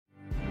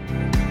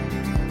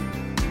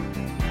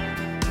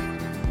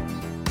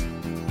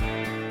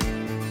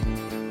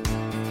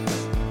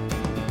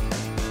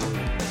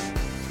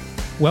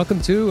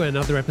Welcome to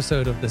another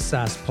episode of the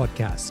SaaS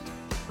podcast.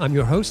 I'm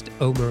your host,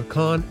 Omar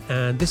Khan,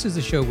 and this is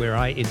the show where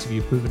I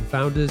interview proven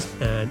founders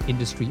and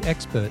industry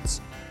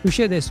experts who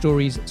share their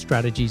stories,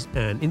 strategies,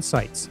 and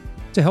insights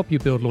to help you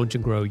build, launch,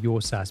 and grow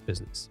your SaaS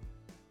business.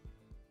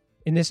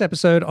 In this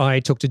episode,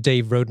 I talked to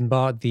Dave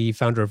Rodenbaugh, the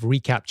founder of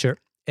Recapture,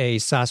 a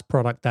SaaS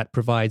product that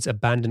provides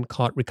abandoned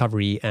cart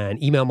recovery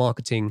and email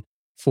marketing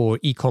for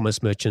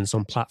e-commerce merchants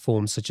on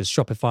platforms such as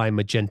Shopify,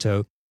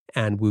 Magento,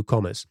 and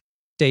WooCommerce.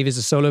 Dave is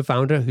a solo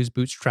founder who's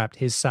bootstrapped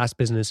his SaaS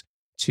business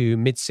to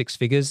mid-six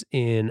figures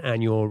in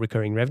annual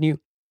recurring revenue,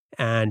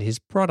 and his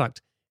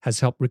product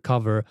has helped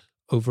recover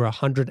over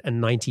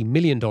 $190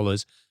 million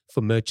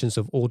for merchants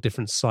of all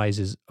different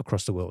sizes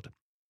across the world.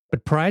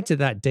 But prior to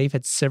that, Dave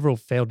had several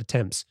failed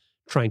attempts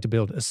trying to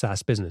build a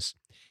SaaS business.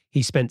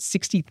 He spent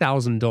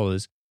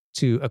 $60,000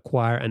 to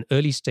acquire an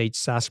early-stage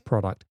SaaS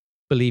product,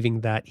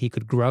 believing that he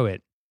could grow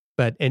it,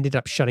 but ended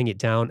up shutting it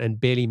down and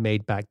barely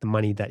made back the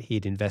money that he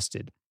had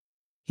invested.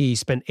 He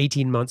spent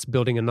 18 months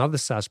building another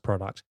SaaS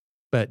product,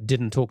 but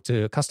didn't talk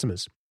to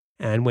customers.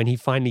 And when he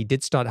finally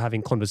did start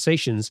having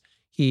conversations,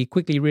 he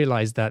quickly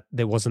realized that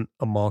there wasn't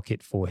a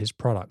market for his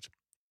product.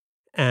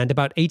 And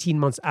about 18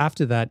 months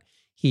after that,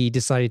 he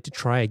decided to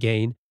try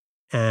again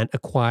and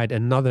acquired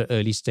another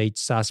early stage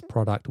SaaS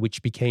product,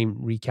 which became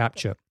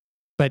Recapture.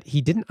 But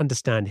he didn't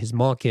understand his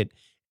market,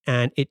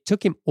 and it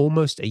took him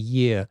almost a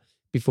year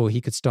before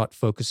he could start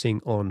focusing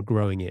on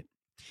growing it.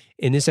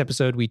 In this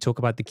episode, we talk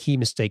about the key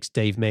mistakes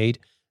Dave made,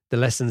 the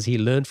lessons he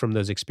learned from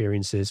those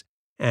experiences,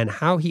 and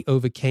how he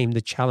overcame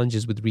the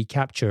challenges with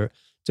Recapture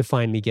to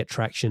finally get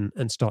traction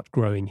and start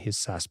growing his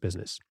SaaS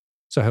business.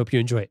 So I hope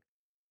you enjoy it.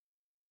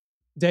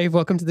 Dave,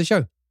 welcome to the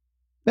show.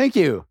 Thank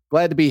you.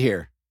 Glad to be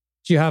here.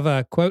 Do you have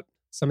a quote,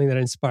 something that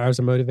inspires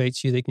or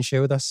motivates you that you can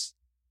share with us?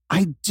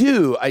 I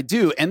do.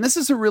 And this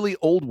is a really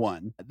old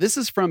one. This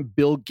is from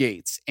Bill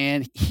Gates.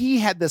 And he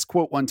had this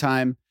quote one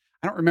time.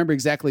 I don't remember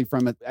exactly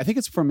from it. I think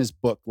it's from his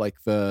book, like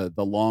the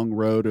Long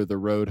Road or The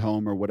Road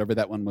Home or whatever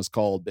that one was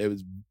called. It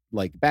was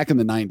like back in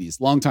the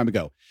 90s, long time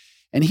ago.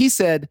 And he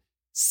said,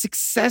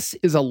 "Success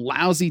is a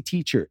lousy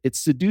teacher. It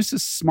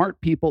seduces smart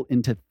people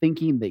into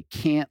thinking they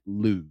can't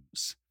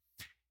lose."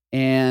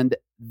 And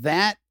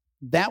that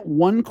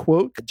one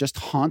quote just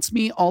haunts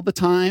me all the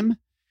time.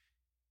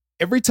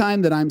 Every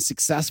time that I'm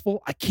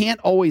successful, I can't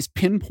always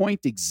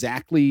pinpoint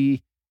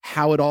exactly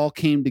how it all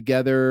came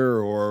together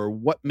or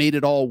what made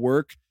it all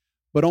work.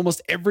 But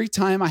almost every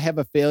time I have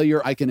a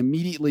failure, I can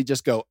immediately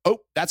just go,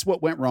 oh, that's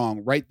what went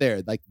wrong right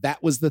there. Like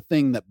that was the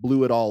thing that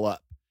blew it all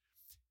up.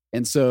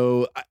 And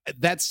so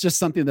that's just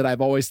something that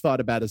I've always thought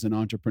about as an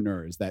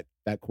entrepreneur is that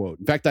quote.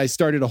 In fact, I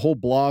started a whole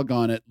blog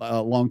on it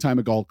a long time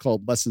ago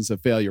called Lessons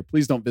of Failure.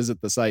 Please don't visit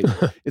the site.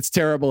 It's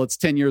terrible. It's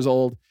 10 years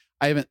old.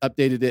 I haven't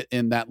updated it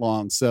in that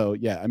long. So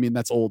yeah, I mean,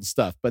 that's old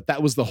stuff. But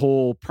that was the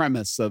whole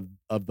premise of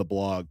the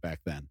blog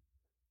back then.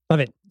 Love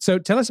it. So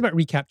tell us about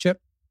Recapture.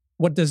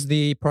 What does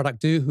the product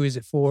do? Who is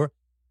it for?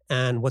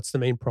 And what's the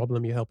main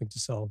problem you're helping to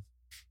solve?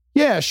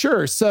 Yeah,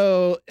 sure.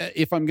 So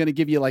if I'm going to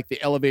give you like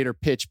the elevator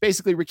pitch,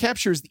 basically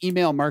Recapture is the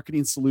email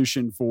marketing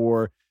solution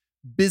for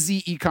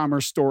busy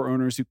e-commerce store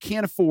owners who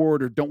can't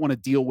afford or don't want to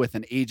deal with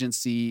an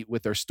agency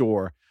with their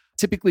store.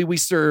 Typically, we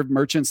serve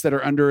merchants that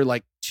are under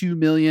like 2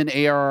 million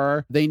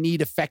ARR. They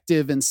need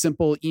effective and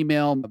simple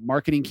email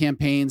marketing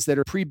campaigns that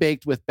are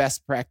pre-baked with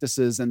best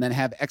practices and then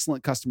have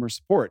excellent customer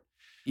support.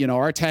 You know,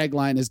 our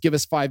tagline is give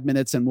us 5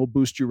 minutes and we'll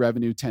boost your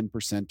revenue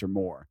 10% or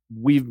more.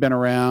 We've been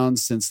around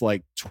since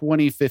like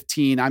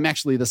 2015. I'm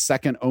actually the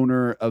second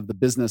owner of the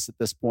business at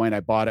this point. I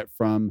bought it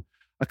from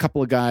a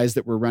couple of guys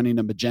that were running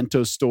a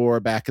Magento store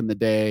back in the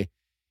day.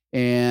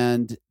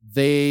 And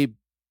they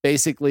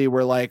basically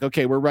were like,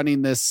 okay, we're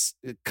running this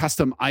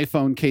custom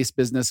iPhone case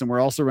business and we're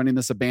also running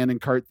this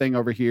abandoned cart thing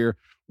over here.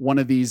 One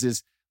of these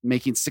is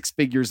making 6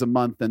 figures a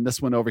month and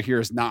this one over here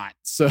is not.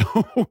 So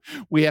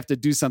we have to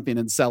do something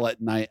and sell it.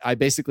 And I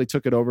basically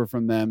took it over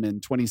from them in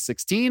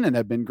 2016 and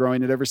have been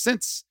growing it ever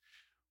since.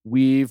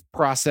 We've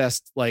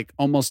processed like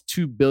almost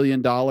 $2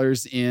 billion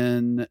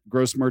in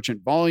gross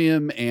merchant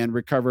volume and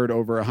recovered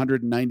over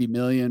 $190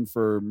 million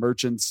for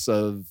merchants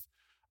of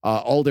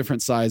all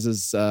different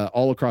sizes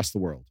all across the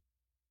world.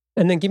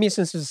 And then give me a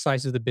sense of the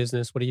size of the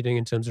business. What are you doing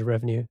in terms of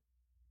revenue?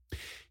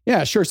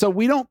 Yeah, sure. So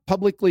we don't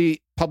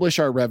publicly publish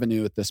our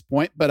revenue at this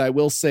point, but I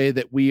will say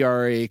that we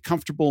are a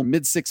comfortable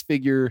mid-six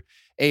figure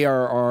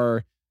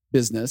ARR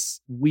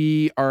business.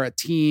 We are a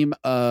team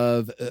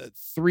of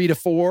 3 to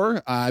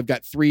 4. I've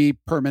got 3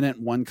 permanent,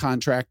 1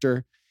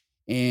 contractor.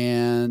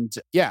 And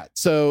yeah,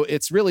 so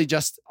it's really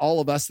just all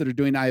of us that are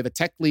doing. I have a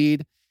tech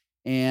lead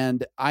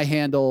and I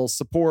handle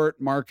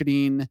support,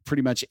 marketing,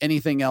 pretty much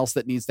anything else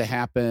that needs to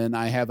happen.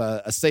 I have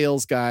a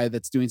sales guy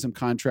that's doing some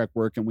contract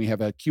work, and we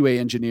have a QA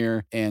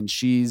engineer, and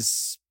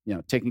she's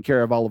taking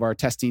care of all of our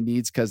testing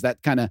needs because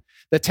that kind of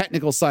the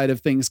technical side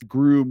of things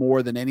grew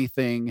more than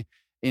anything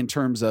in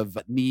terms of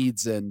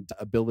needs and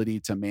ability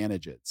to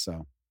manage it.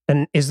 So,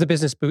 and is the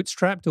business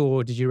bootstrapped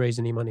or did you raise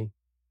any money?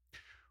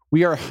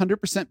 We are 100%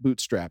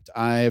 bootstrapped.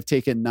 I have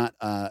taken not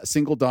a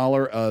single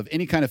dollar of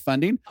any kind of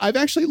funding. I've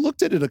actually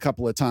looked at it a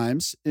couple of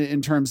times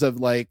in terms of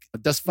like,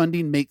 does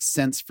funding make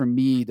sense for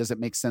me? Does it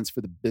make sense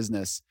for the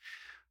business?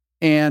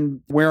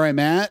 And where I'm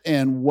at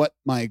and what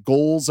my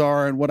goals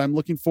are and what I'm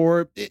looking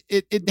for,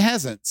 it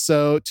hasn't.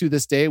 So to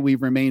this day,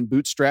 we've remained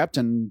bootstrapped.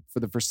 And for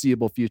the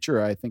foreseeable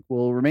future, I think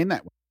we'll remain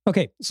that way.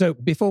 Okay. So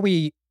before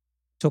we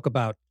talk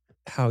about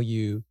how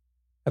you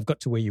have got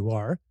to where you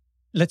are,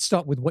 let's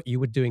start with what you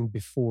were doing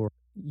before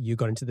you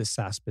got into the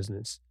SaaS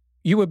business.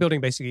 You were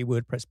building basically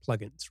WordPress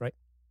plugins, right?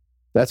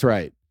 That's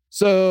right.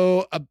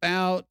 So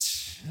about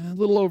a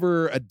little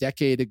over a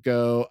decade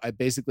ago, I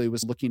basically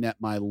was looking at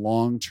my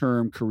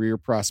long-term career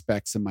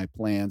prospects and my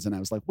plans. And I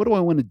was like, what do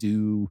I want to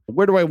do?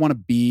 Where do I want to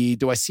be?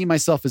 Do I see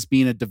myself as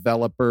being a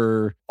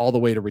developer all the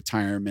way to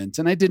retirement?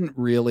 And I didn't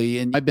really.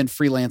 And I've been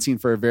freelancing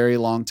for a very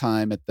long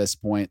time at this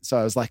point. So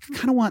I was like, I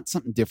kind of want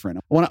something different.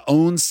 I want to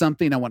own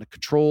something. I want to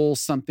control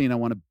something. I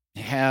want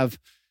to have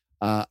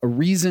a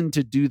reason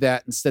to do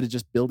that instead of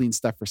just building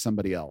stuff for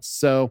somebody else.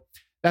 So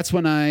that's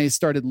when I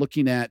started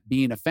looking at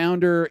being a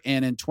founder.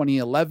 And in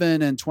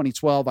 2011 and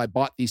 2012, I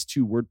bought these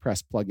 2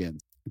 WordPress plugins.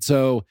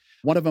 So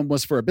one of them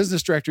was for a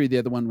business directory. The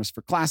other one was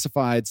for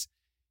classifieds.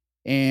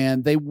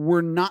 And they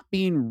were not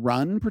being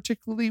run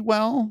particularly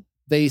well.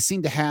 They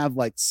seemed to have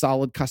like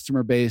solid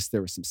customer base.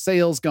 There was some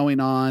sales going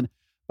on,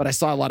 but I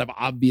saw a lot of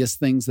obvious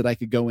things that I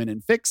could go in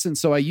and fix. And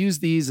so I used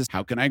these as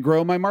how can I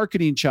grow my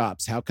marketing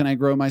chops? How can I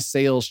grow my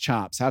sales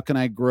chops? How can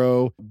I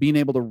grow being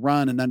able to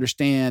run and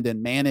understand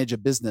and manage a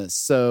business?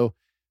 So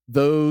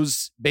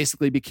those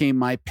basically became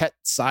my pet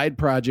side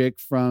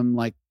project from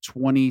like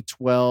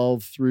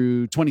 2012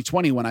 through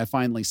 2020 when I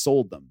finally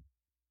sold them.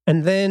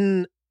 And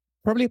then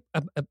probably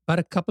about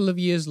a couple of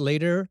years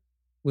later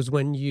was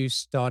when you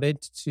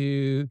started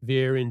to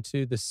veer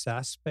into the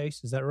SaaS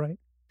space. Is that right?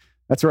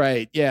 That's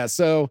right. Yeah.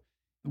 So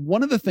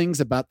one of the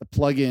things about the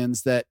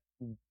plugins that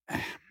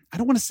I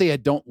don't want to say I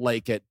don't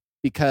like it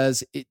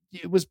because it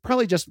was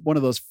probably just one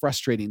of those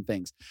frustrating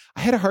things.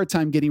 I had a hard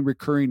time getting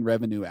recurring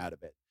revenue out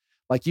of it.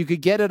 Like you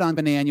could get it on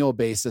an annual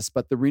basis,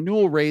 but the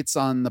renewal rates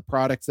on the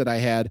products that I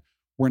had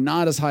were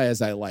not as high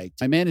as I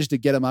liked. I managed to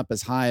get them up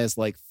as high as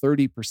like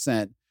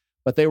 30%,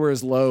 but they were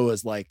as low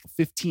as like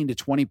 15 to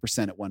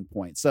 20% at one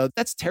point. So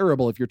that's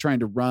terrible if you're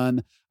trying to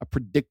run a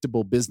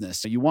predictable business.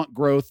 So you want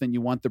growth and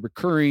you want the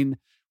recurring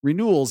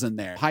renewals in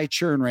there. High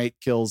churn rate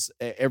kills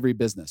every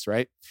business,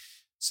 right?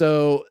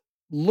 So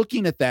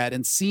looking at that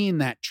and seeing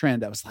that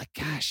trend, I was like,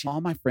 gosh,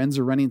 all my friends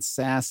are running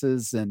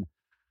SaaSes and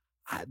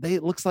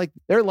it looks like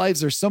their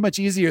lives are so much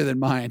easier than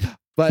mine.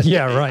 But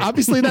yeah, right.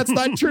 Obviously that's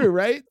not true,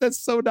 right? That's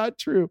so not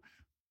true.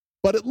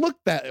 But it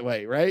looked that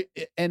way, right?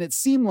 And it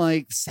seemed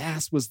like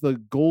SaaS was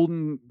the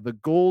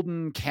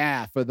golden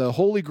calf or the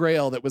holy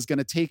grail that was going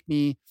to take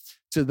me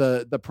to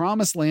the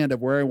promised land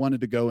of where I wanted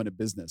to go in a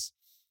business.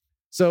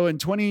 So in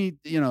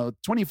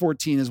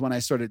 2014 is when I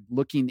started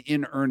looking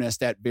in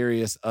earnest at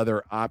various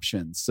other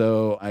options.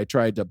 So I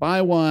tried to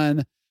buy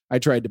one, I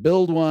tried to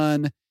build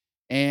one,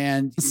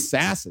 and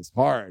SaaS is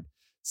hard.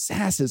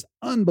 SaaS is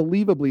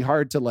unbelievably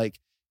hard to like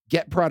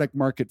get product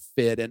market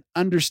fit and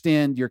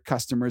understand your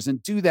customers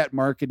and do that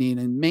marketing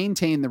and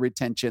maintain the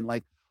retention.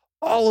 Like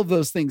all of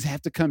those things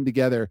have to come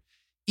together,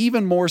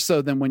 even more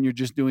so than when you're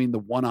just doing the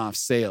one-off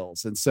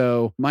sales. And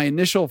so my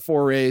initial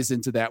forays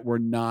into that were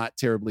not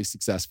terribly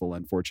successful,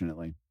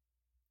 unfortunately.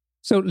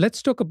 So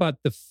let's talk about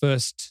the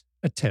first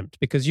attempt,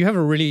 because you have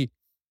a really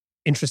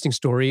interesting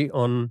story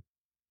on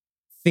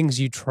things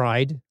you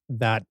tried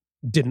that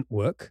didn't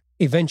work.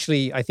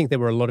 Eventually, I think there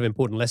were a lot of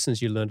important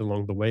lessons you learned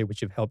along the way,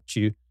 which have helped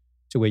you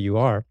to where you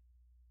are.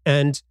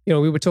 And,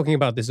 we were talking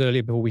about this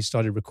earlier before we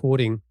started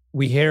recording.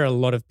 We hear a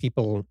lot of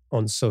people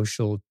on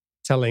social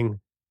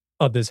telling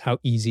others how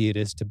easy it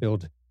is to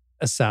build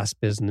a SaaS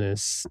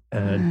business,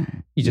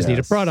 and you just need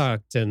a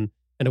product and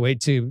a way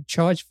to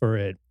charge for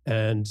it.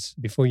 And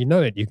before you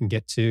know it, you can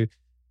get to,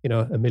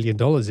 $1 million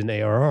in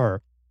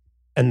ARR.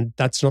 And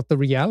that's not the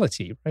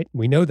reality, right?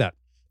 We know that.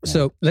 Yeah.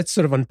 So let's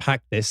sort of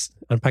unpack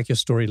your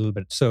story a little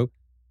bit. So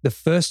the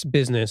first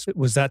business,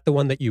 was that the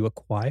one that you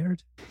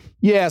acquired?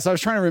 Yeah. So I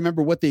was trying to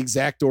remember what the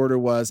exact order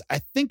was. I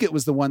think it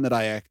was the one that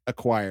I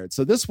acquired.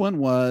 So this one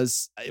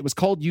it was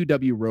called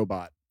UW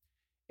Robot.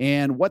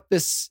 And what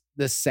this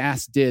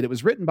SaaS did, it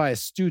was written by a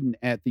student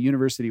at the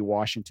University of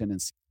Washington.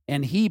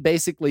 And he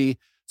basically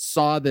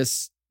saw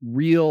this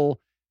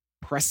real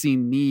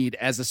pressing need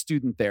as a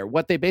student there.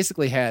 What they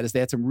basically had is they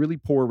had some really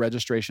poor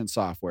registration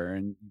software.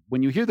 And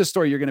when you hear the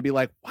story, you're going to be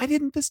like, why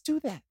didn't this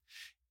do that?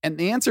 And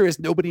the answer is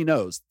nobody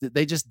knows.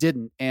 They just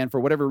didn't. And for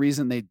whatever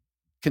reason, they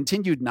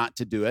continued not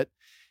to do it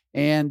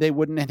and they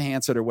wouldn't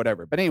enhance it or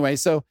whatever. But anyway,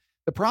 so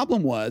the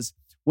problem was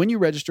when you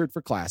registered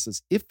for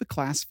classes, if the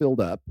class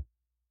filled up,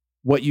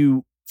 what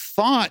you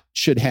thought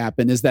should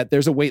happen is that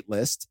there's a wait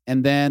list.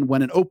 And then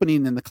when an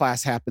opening in the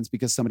class happens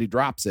because somebody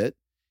drops it,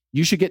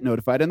 you should get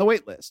notified on the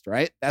wait list,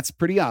 right? That's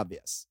pretty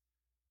obvious.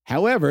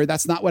 However,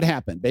 that's not what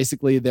happened.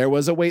 Basically, there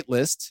was a wait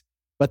list,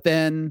 but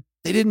then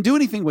they didn't do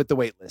anything with the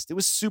wait list. It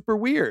was super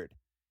weird.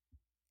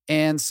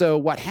 And so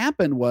what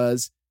happened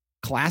was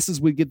classes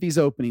would get these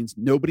openings.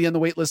 Nobody on the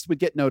wait list would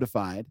get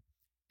notified.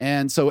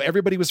 And so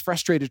everybody was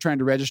frustrated trying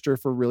to register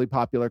for really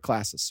popular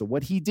classes. So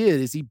what he did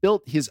is he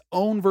built his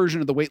own version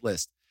of the wait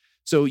list.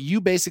 So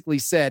you basically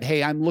said,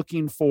 hey, I'm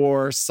looking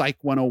for Psych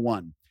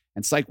 101.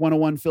 And Psych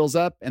 101 fills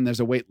up and there's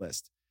a wait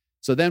list.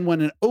 So then when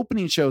an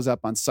opening shows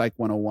up on Psych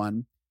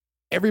 101,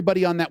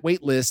 everybody on that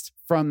wait list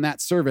from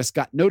that service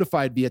got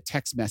notified via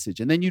text message.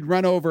 And then you'd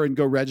run over and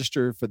go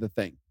register for the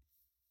thing.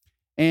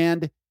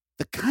 And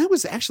the guy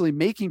was actually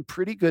making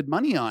pretty good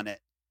money on it.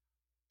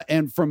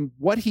 And from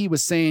what he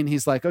was saying,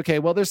 he's like, okay,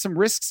 well, there's some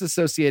risks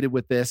associated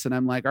with this. And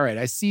I'm like, all right,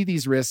 I see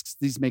these risks.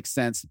 These make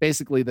sense.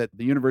 Basically, that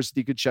the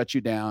university could shut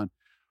you down,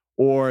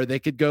 or they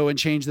could go and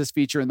change this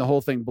feature and the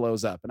whole thing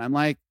blows up. And I'm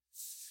like,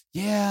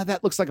 yeah,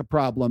 that looks like a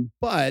problem,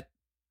 but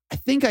I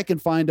think I can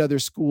find other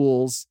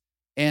schools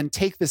and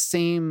take the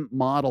same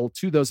model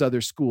to those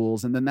other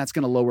schools. And then that's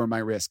going to lower my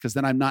risk because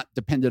then I'm not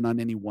dependent on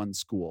any one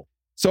school.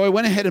 So I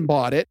went ahead and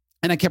bought it.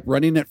 And I kept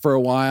running it for a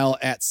while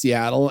at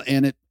Seattle,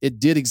 and it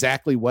did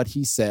exactly what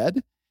he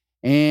said.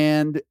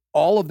 And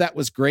all of that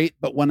was great.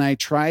 But when I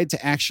tried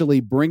to actually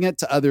bring it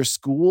to other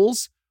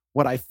schools,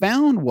 what I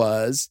found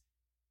was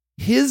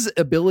his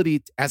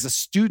ability as a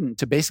student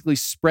to basically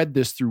spread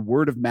this through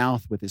word of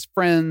mouth with his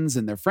friends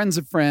and their friends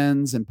of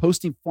friends and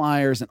posting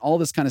flyers and all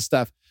this kind of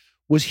stuff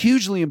was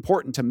hugely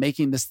important to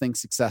making this thing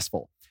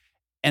successful.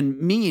 And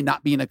me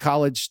not being a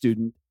college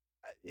student,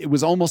 it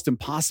was almost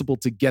impossible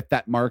to get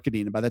that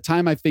marketing. And by the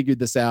time I figured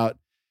this out,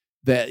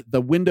 that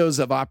the windows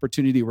of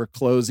opportunity were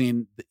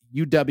closing,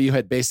 UW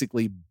had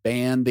basically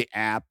banned the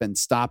app and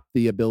stopped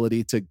the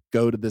ability to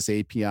go to this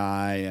API.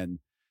 And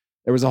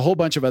there was a whole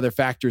bunch of other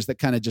factors that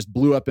kind of just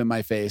blew up in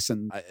my face.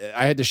 And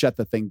I had to shut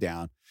the thing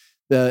down.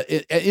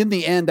 In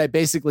the end, I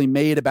basically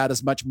made about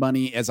as much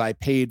money as I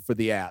paid for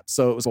the app.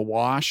 So it was a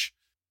wash.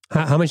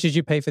 How much did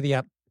you pay for the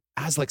app?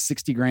 I was like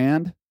 60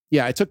 grand.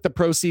 Yeah, I took the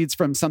proceeds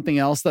from something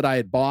else that I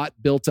had bought,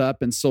 built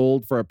up, and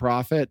sold for a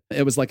profit.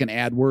 It was like an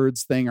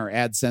AdWords thing or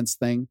AdSense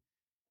thing.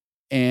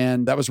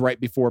 And that was right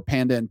before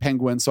Panda and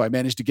Penguin. So I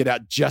managed to get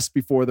out just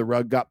before the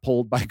rug got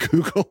pulled by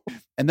Google.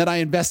 And then I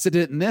invested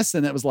it in this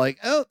and it was like,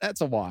 oh,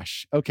 that's a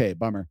wash. Okay,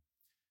 bummer.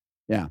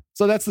 Yeah.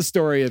 So that's the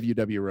story of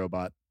UW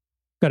Robot.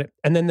 Got it.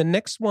 And then the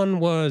next one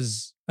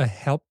was a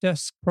help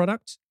desk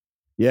product.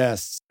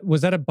 Yes.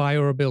 Was that a buy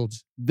or a build?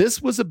 This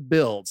was a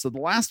build. So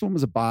the last one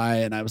was a buy.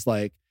 And I was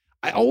like,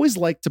 I always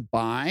like to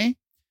buy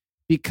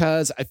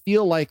because I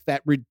feel like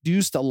that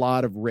reduced a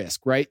lot of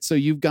risk, right? So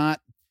you've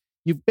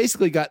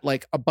basically got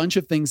like a bunch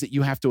of things that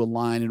you have to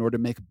align in order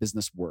to make a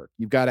business work.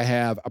 You've got to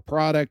have a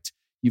product,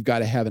 you've got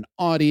to have an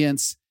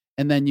audience,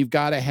 and then you've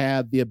got to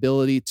have the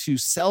ability to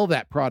sell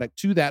that product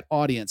to that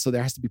audience. So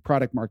there has to be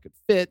product market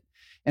fit.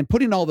 And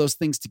putting all those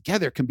things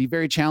together can be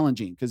very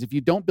challenging because if you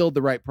don't build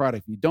the right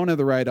product, if you don't have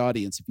the right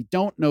audience, if you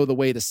don't know the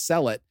way to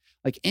sell it,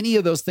 like any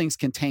of those things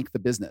can tank the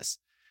business.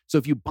 So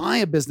if you buy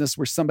a business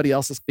where somebody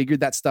else has figured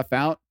that stuff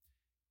out,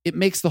 it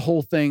makes the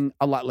whole thing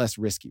a lot less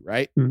risky,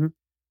 right? Mm-hmm.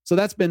 So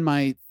that's been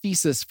my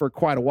thesis for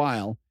quite a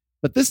while.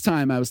 But this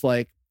time I was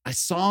like, I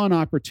saw an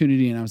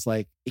opportunity and I was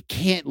like, it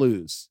can't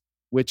lose,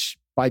 which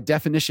by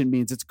definition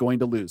means it's going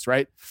to lose,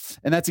 right?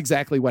 And that's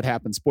exactly what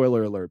happened.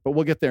 Spoiler alert, but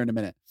we'll get there in a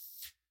minute.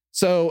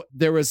 So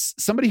there was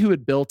somebody who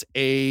had built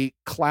a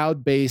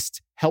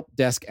cloud-based help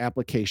desk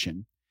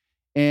application.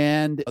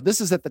 And this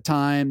is at the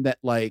time that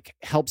like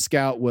Help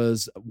Scout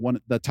was one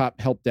of the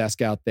top help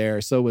desk out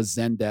there. So was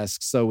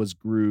Zendesk, so was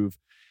Groove.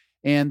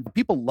 And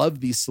people loved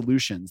these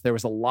solutions. There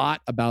was a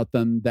lot about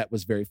them that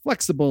was very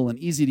flexible and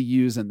easy to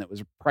use and that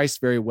was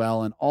priced very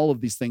well. And all of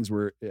these things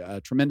were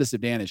a tremendous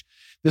advantage.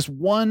 This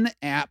one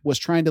app was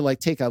trying to like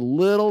take a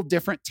little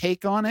different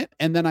take on it.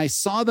 And then I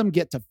saw them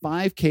get to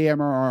 5K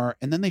MRR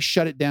and then they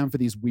shut it down for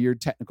these weird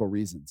technical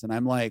reasons. And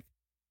I'm like,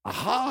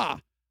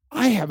 aha,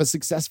 I have a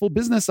successful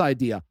business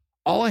idea.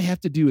 All I have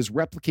to do is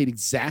replicate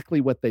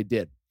exactly what they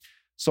did.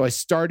 So I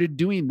started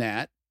doing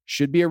that.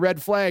 Should be a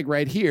red flag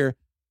right here.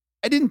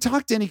 I didn't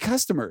talk to any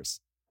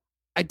customers.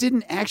 I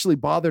didn't actually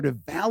bother to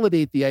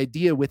validate the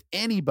idea with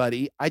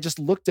anybody. I just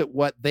looked at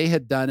what they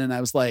had done and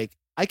I was like,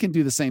 I can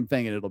do the same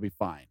thing and it'll be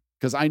fine.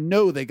 Because I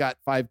know they got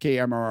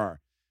 5K MRR.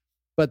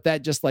 But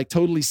that just like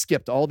totally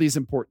skipped all these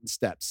important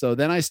steps. So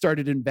then I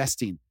started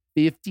investing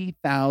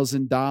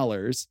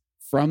 $50,000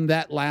 from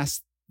that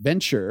last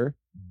venture,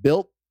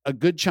 built a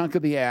good chunk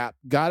of the app,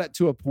 got it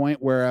to a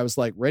point where I was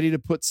like ready to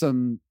put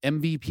some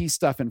MVP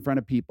stuff in front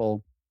of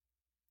people.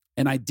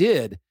 And I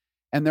did.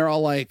 And they're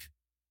all like,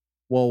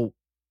 well,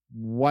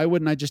 why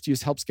wouldn't I just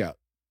use Help Scout?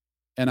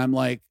 And I'm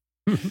like,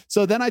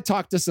 so then I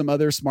talked to some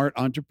other smart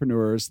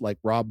entrepreneurs like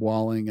Rob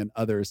Walling and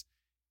others.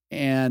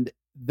 And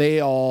they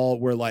all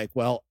were like,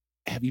 well,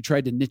 have you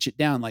tried to niche it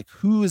down? Like,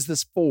 who is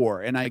this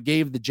for? And I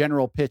gave the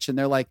general pitch and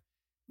they're like,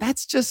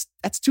 that's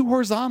too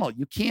horizontal.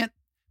 You can't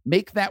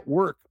make that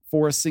work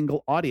for a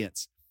single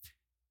audience.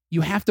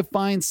 You have to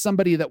find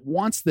somebody that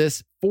wants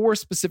this for a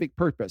specific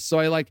purpose. So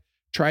I like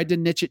tried to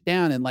niche it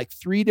down in like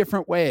 3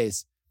 different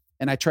ways.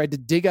 And I tried to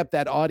dig up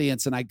that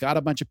audience and I got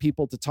a bunch of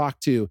people to talk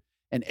to.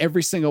 And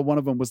every single one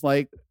of them was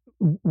like,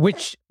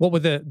 what were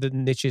the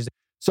niches?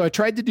 So I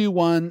tried to do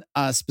one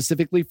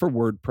specifically for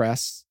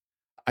WordPress.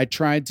 I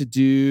tried to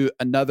do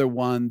another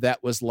one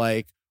that was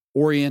like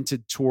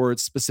oriented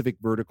towards specific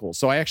verticals.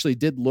 So I actually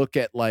did look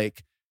at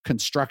like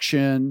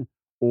construction,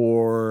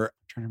 or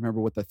I'm trying to remember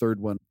what the third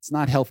one. It's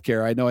not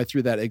healthcare. I know I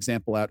threw that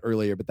example out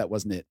earlier, but that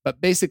wasn't it. But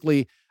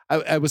basically,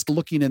 I was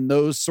looking in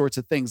those sorts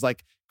of things.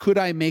 Like, could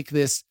I make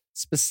this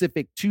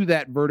specific to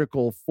that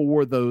vertical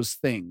for those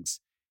things?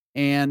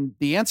 And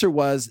the answer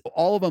was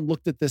all of them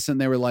looked at this and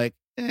they were like,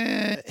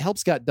 Help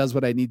Scout does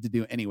what I need to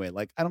do anyway.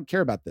 Like, I don't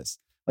care about this.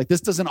 Like,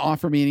 this doesn't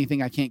offer me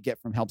anything I can't get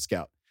from Help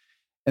Scout.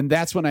 And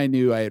that's when I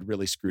knew I had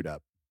really screwed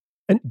up.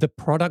 And the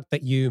product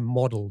that you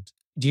modeled,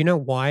 do you know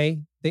why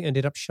they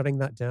ended up shutting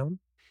that down?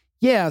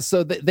 Yeah.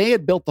 So they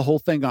had built the whole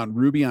thing on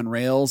Ruby on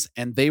Rails,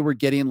 and they were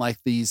getting like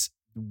these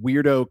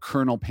weirdo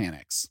kernel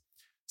panics.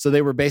 So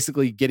they were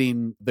basically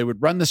they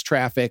would run this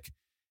traffic,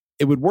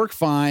 it would work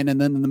fine.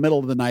 And then in the middle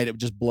of the night, it would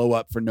just blow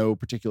up for no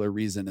particular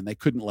reason. And they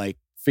couldn't like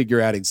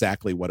figure out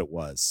exactly what it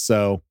was.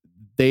 So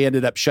they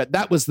ended up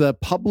that was the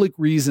public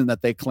reason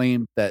that they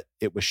claimed that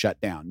it was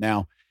shut down.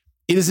 Now,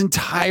 it is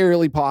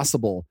entirely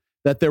possible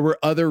that there were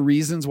other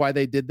reasons why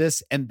they did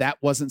this, and that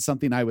wasn't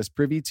something I was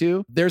privy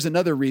to. There's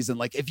another reason.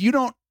 Like, if you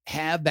don't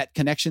have that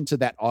connection to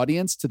that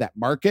audience, to that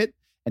market,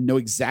 and know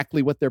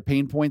exactly what their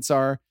pain points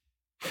are,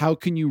 how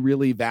can you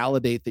really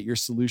validate that your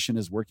solution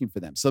is working for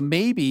them? So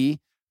maybe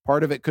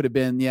part of it could have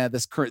been,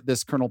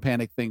 this kernel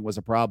panic thing was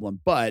a problem,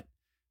 but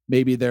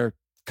maybe their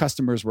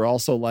customers were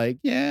also like,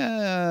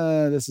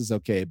 yeah, this is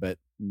okay, but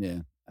yeah,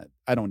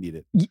 I don't need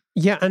it.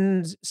 Yeah.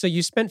 And so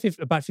you spent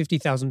about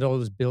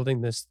 $50,000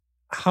 building this.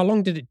 How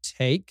long did it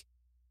take?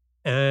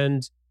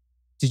 And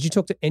did you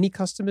talk to any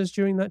customers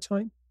during that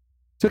time?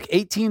 Took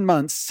 18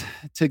 months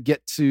to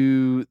get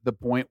to the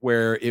point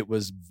where it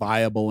was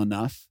viable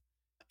enough.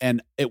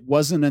 And it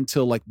wasn't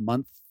until like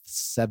month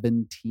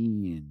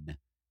 17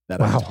 that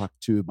I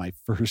talked to my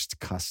first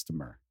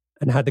customer.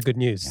 And had the good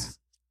news.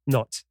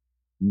 Yeah.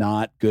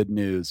 Not good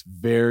news.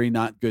 Very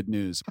not good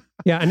news.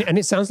 Yeah. And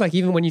it sounds like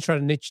even when you try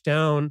to niche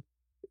down,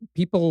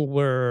 people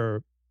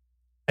were,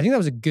 I think that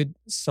was a good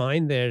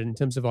sign there in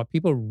terms of, are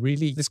people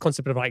really, this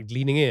concept of like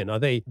leaning in,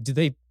 do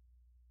they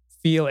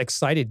feel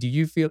excited? Do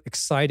you feel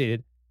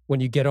excited when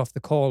you get off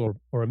the call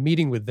or a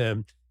meeting with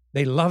them?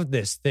 They love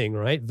this thing,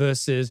 right?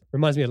 Versus,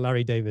 reminds me of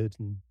Larry David.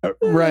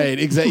 Right,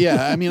 exactly.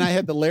 Yeah, I mean, I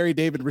had the Larry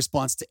David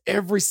response to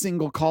every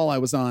single call I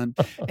was on.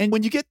 And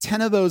when you get 10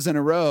 of those in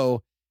a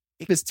row,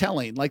 it was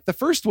telling. Like, the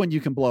first one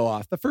you can blow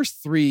off. The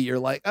first 3, you're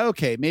like,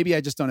 okay, maybe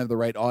I just don't have the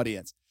right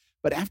audience.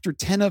 But after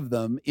 10 of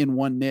them in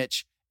one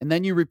niche, and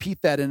then you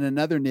repeat that in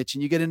another niche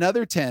and you get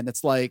another 10,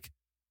 it's like,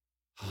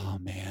 oh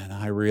man,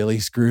 I really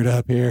screwed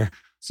up here.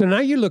 So now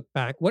you look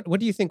back, what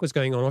do you think was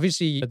going on?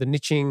 Obviously, the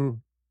niching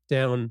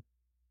down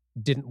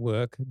didn't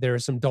work. There are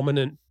some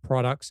dominant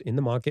products in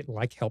the market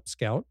like Help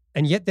Scout,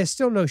 and yet there's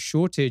still no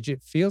shortage.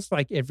 It feels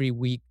like every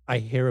week I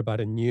hear about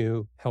a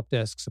new help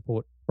desk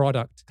support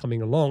product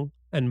coming along,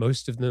 and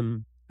most of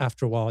them,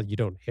 after a while, you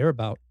don't hear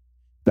about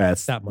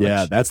that much.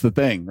 Yeah, that's the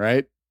thing,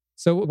 right?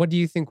 So what do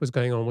you think was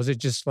going on? Was it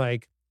just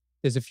like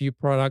there's a few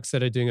products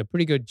that are doing a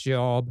pretty good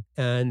job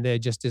and there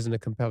just isn't a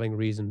compelling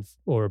reason,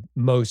 or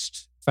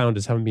most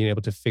founders haven't been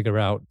able to figure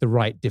out the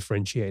right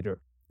differentiator?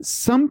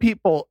 Some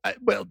people,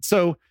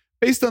 so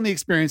based on the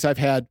experience I've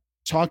had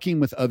talking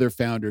with other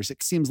founders,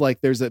 it seems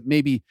like there's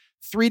maybe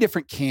 3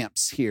 different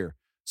camps here.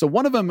 So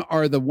one of them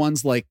are the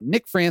ones like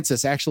Nick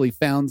Francis actually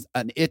found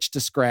an itch to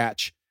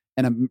scratch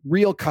and a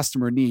real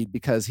customer need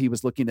because he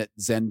was looking at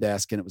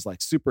Zendesk and it was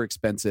like super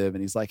expensive.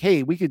 And he's like,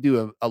 hey, we could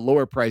do a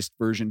lower priced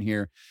version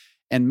here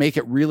and make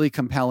it really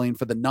compelling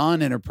for the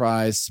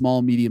non-enterprise,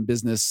 small, medium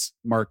business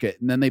market.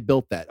 And then they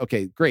built that.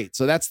 Okay, great.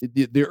 So that's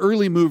the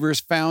early movers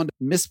found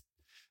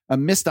a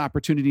missed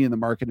opportunity in the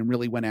market and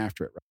really went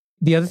after it.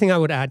 The other thing I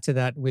would add to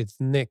that with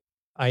Nick,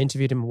 I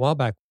interviewed him a while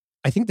back.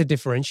 I think the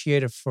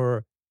differentiator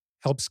for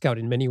Help Scout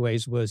in many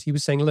ways was he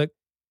was saying, look,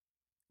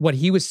 what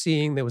he was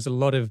seeing, there was a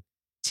lot of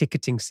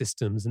ticketing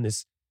systems and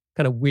this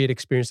kind of weird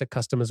experience that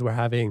customers were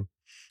having.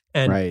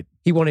 And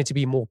he wanted to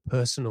be more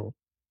personal.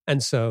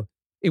 And so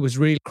it was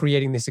really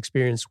creating this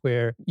experience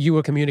where you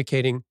were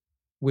communicating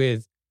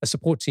with a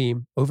support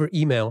team over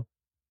email,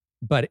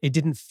 but it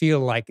didn't feel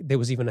like there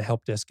was even a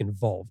help desk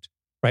involved,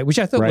 right? Which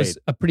I thought was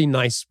a pretty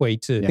nice way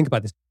to think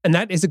about this. And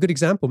that is a good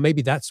example.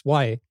 Maybe that's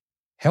why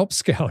Help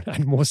Scout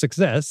had more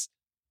success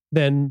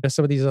than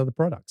some of these other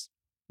products.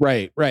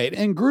 Right.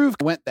 And Groove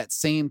went that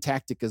same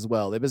tactic as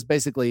well. It was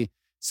basically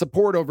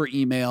support over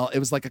email. It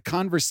was like a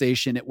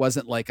conversation. It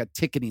wasn't like a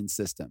ticketing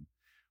system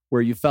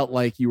where you felt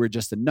like you were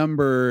just a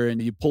number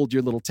and you pulled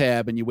your little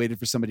tab and you waited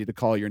for somebody to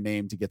call your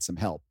name to get some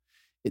help.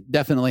 It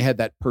definitely had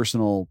that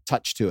personal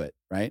touch to it,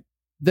 right?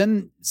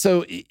 Then,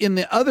 so in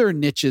the other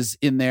niches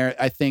in there,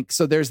 I think,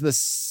 so there's the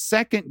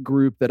second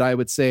group that I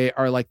would say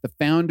are like the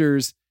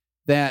founders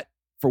that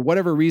for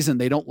whatever reason,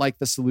 they don't like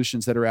the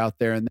solutions that are out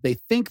there. And they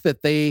think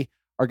that they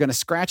are going to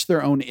scratch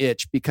their own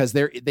itch because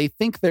they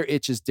think their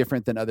itch is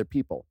different than other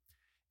people.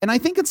 And I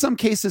think in some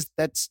cases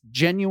that's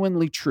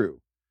genuinely true.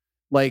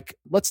 Like,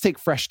 let's take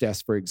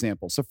Freshdesk, for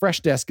example. So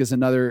Freshdesk is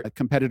another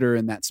competitor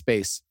in that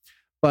space.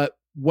 But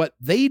what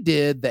they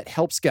did that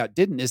Help Scout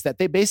didn't is that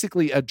they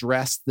basically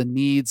addressed the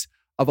needs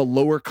of a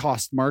lower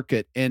cost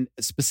market. And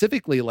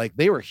specifically, like,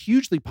 they were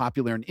hugely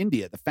popular in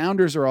India. The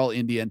founders are all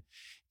Indian,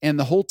 and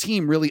the whole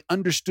team really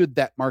understood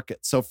that market.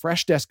 So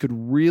Freshdesk could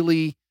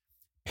really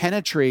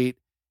penetrate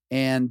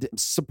and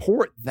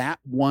support that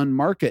one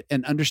market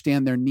and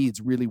understand their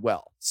needs really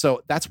well.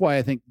 So that's why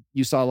I think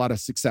you saw a lot of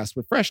success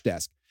with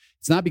Freshdesk.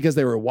 It's not because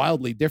they were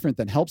wildly different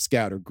than Help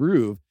Scout or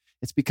Groove.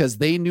 It's because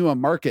they knew a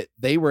market.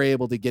 They were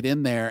able to get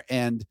in there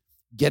and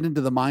get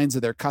into the minds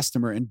of their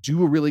customer and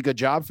do a really good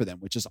job for them,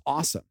 which is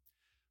awesome.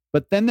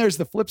 But then there's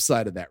the flip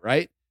side of that,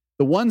 right?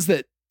 The ones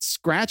that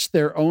scratch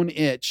their own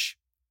itch,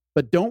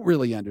 but don't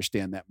really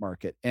understand that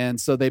market. And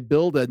so they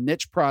build a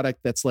niche product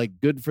that's like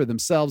good for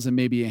themselves and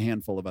maybe a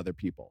handful of other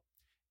people.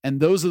 And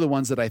those are the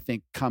ones that I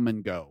think come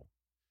and go.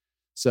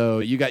 So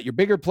you got your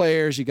bigger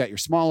players, you got your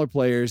smaller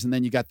players, and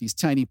then you got these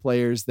tiny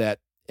players that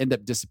end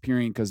up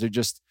disappearing because they're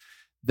just,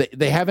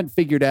 they haven't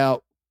figured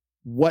out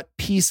what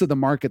piece of the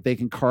market they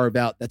can carve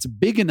out that's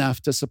big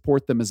enough to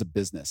support them as a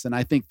business. And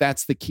I think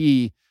that's the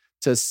key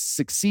to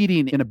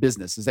succeeding in a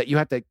business, is that you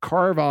have to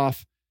carve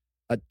off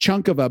a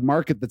chunk of a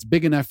market that's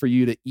big enough for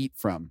you to eat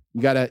from.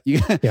 Yeah.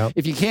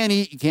 If you can't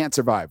eat, you can't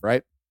survive,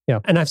 right? Yeah.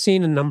 And I've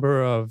seen a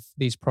number of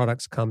these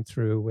products come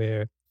through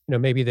where,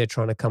 maybe they're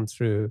trying to come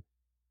through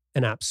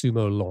an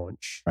AppSumo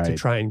launch to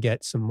try and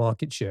get some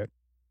market share,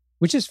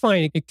 which is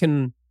fine. It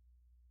can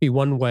be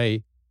one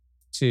way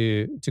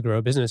to grow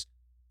a business.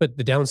 But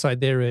the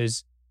downside there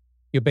is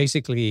you're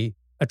basically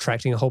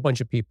attracting a whole bunch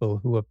of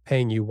people who are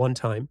paying you one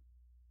time.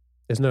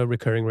 There's no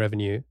recurring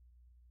revenue.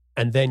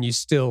 And then you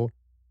still,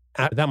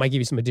 that might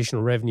give you some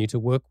additional revenue to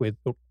work with.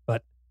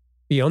 But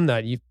beyond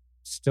that, you've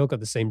still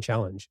got the same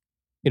challenge.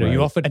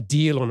 You offered a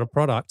deal on a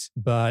product,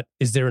 but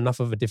is there enough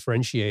of a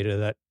differentiator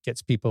that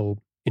gets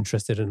people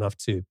interested enough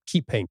to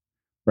keep paying?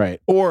 Right.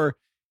 Or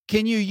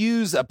can you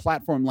use a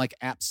platform like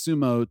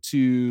AppSumo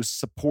to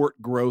support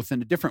growth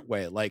in a different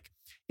way? Like,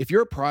 if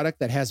you're a product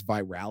that has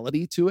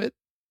virality to it,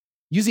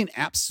 using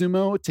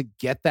AppSumo to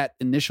get that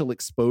initial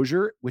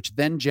exposure, which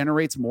then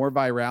generates more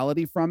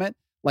virality from it,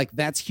 like,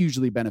 that's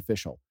hugely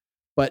beneficial.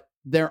 But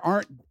there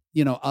aren't,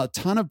 a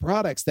ton of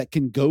products that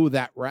can go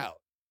that route.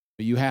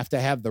 You have to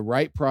have the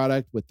right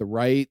product with the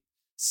right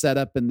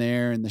setup in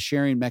there and the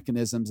sharing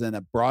mechanisms and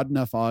a broad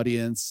enough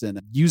audience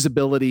and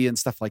usability and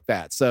stuff like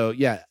that. So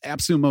yeah,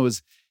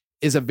 AppSumo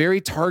is a very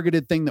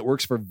targeted thing that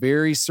works for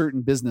very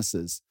certain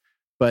businesses.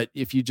 But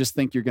if you just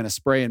think you're going to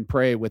spray and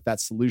pray with that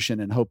solution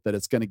and hope that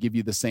it's going to give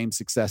you the same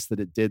success that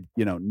it did,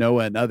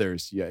 Noah and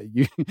others,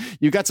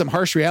 you got some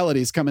harsh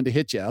realities coming to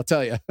hit you, I'll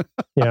tell you.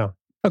 Yeah.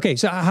 Okay.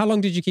 So how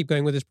long did you keep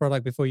going with this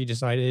product before you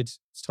decided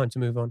it's time to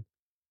move on?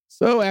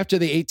 So after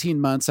the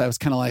 18 months, I was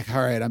kind of like,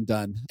 all right, I'm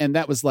done. And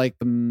that was like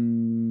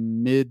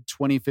mid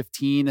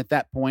 2015 at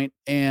that point.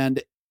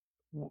 And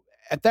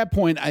at that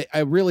point, I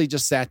really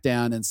just sat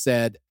down and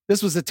said,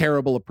 this was a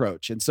terrible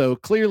approach. And so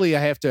clearly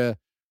I have to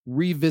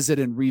revisit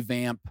and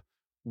revamp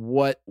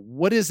what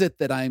is it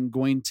that I'm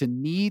going to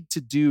need to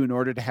do in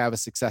order to have a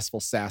successful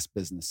SaaS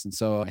business. And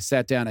so I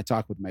sat down, I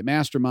talked with my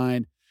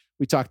mastermind.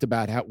 We talked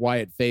about why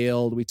it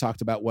failed. We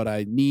talked about what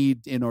I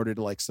need in order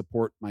to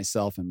support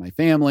myself and my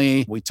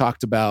family. We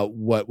talked about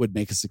what would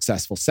make a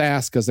successful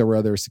SaaS, because there were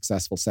other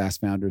successful SaaS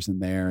founders in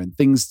there, and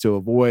things to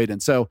avoid.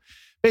 And so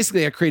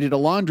basically I created a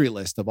laundry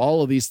list of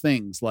all of these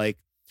things. Like,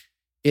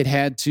 it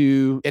had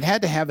to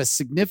have a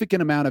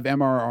significant amount of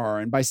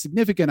MRR. And by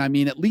significant, I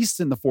mean at least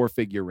in the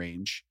 4-figure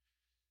range,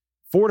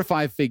 4 to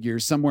 5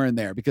 figures, somewhere in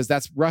there, because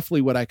that's roughly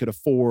what I could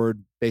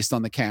afford based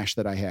on the cash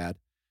that I had.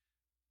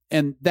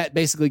 And that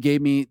basically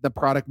gave me the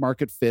product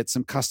market fit,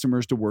 some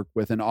customers to work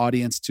with, an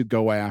audience to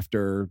go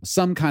after,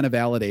 some kind of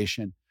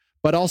validation,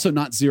 but also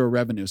not zero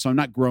revenue. So I'm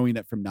not growing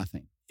it from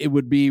nothing. It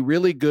would be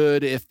really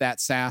good if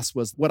that SaaS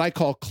was what I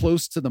call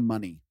close to the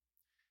money.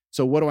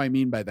 So what do I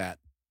mean by that?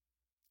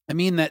 I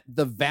mean that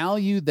the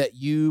value that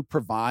you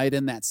provide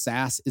in that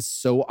SaaS is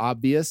so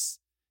obvious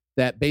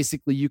that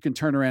basically you can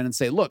turn around and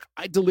say, look,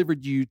 I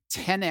delivered you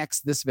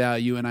 10x this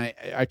value and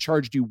I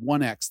charged you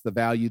 1x the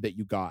value that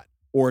you got.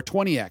 Or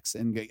 20x,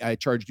 and I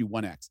charged you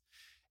 1x.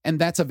 And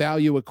that's a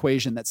value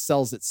equation that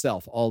sells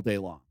itself all day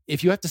long.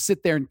 If you have to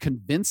sit there and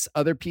convince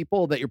other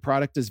people that your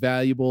product is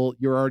valuable,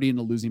 you're already in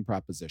a losing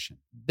proposition.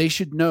 They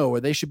should know,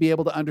 or they should be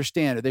able to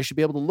understand, or they should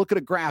be able to look at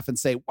a graph and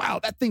say, wow,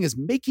 that thing is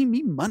making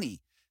me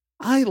money.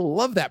 I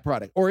love that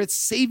product. Or it's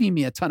saving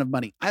me a ton of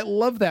money. I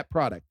love that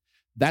product.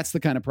 That's the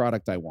kind of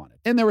product I wanted.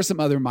 And there were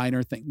some other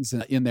minor things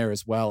in there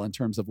as well in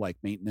terms of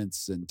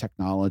maintenance and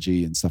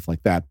technology and stuff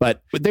like that.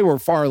 But they were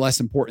far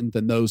less important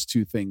than those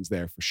two things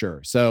there for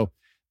sure. So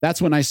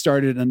that's when I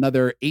started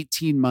another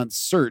 18-month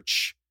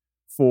search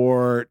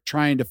for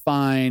trying to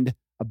find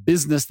a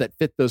business that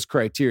fit those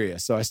criteria.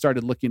 So I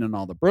started looking in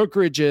all the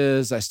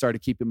brokerages. I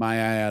started keeping my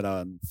eye out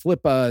on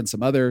Flippa and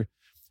some other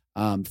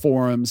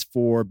forums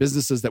for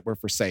businesses that were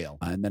for sale.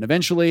 And then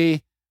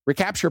eventually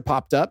Recapture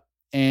popped up.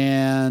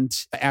 And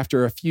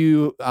after a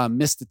few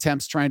missed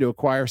attempts trying to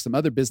acquire some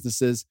other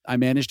businesses, I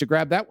managed to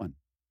grab that one.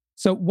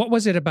 So what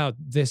was it about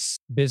this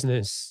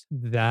business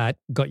that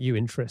got you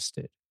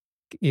interested?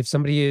 If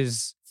somebody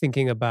is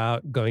thinking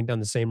about going down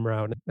the same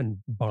route and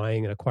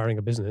buying and acquiring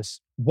a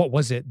business, what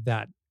was it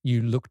that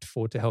you looked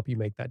for to help you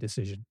make that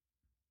decision?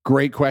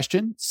 Great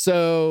question.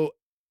 So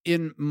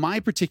in my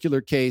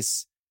particular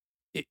case,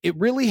 it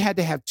really had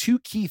to have two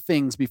key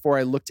things before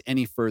I looked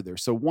any further.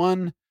 So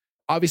one,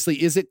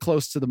 obviously, is it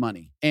close to the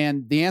money?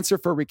 And the answer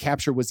for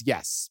recapture was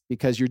yes,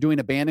 because you're doing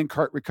abandoned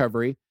cart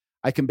recovery.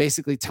 I can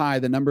basically tie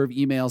the number of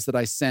emails that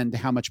I send to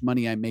how much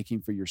money I'm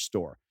making for your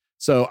store.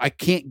 So I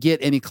can't get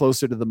any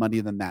closer to the money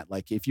than that.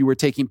 Like if you were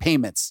taking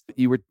payments,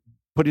 you were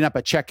putting up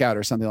a checkout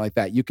or something like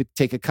that, you could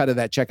take a cut of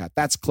that checkout.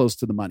 That's close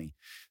to the money.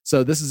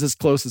 So this is as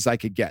close as I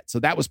could get. So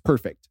that was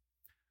perfect.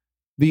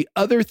 The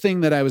other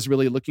thing that I was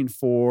really looking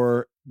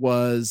for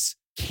was,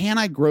 can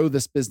I grow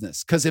this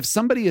business? Because if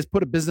somebody has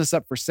put a business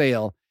up for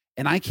sale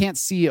and I can't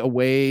see a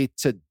way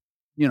to,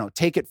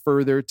 take it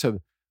further,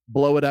 to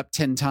blow it up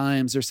 10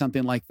 times or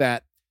something like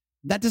that,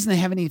 that doesn't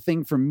have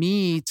anything for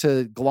me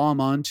to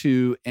glom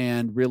onto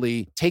and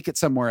really take it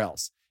somewhere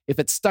else. If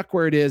it's stuck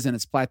where it is and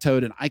it's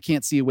plateaued and I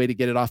can't see a way to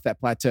get it off that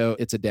plateau,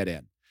 it's a dead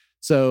end.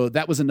 So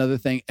that was another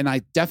thing. And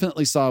I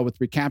definitely saw with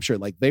Recapture,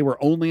 like they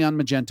were only on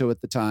Magento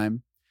at the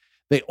time.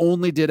 They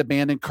only did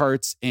abandoned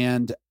carts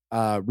and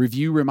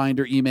review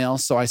reminder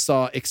emails. So I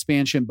saw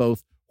expansion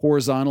both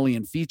horizontally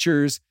in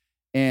features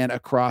and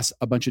across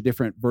a bunch of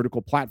different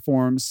vertical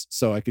platforms.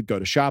 So I could go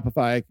to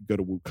Shopify, I could go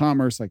to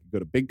WooCommerce, I could go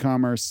to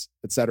BigCommerce,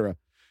 et cetera.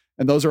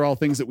 And those are all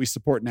things that we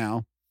support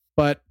now.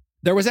 But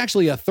there was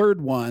actually a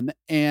third one.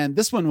 And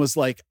this one was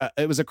like,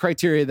 it was a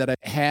criteria that I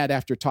had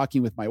after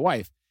talking with my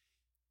wife.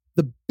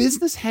 The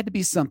business had to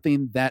be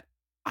something that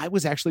I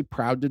was actually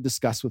proud to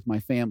discuss with my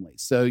family.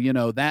 So,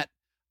 that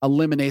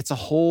eliminates a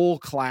whole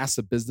class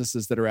of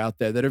businesses that are out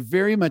there that are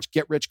very much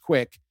get rich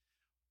quick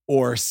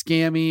or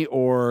scammy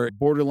or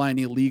borderline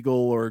illegal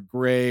or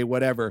gray,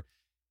 whatever.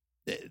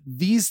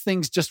 These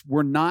things just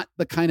were not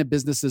the kind of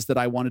businesses that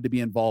I wanted to be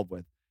involved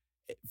with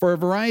for a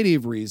variety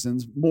of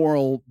reasons,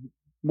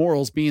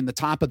 morals being the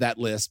top of that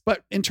list.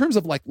 But in terms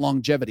of like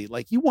longevity,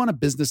 like you want a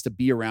business to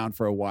be around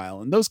for a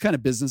while, and those kind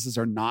of businesses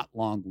are not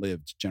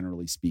long-lived,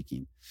 generally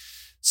speaking.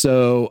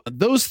 So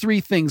those three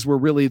things were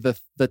really the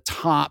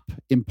top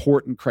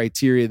important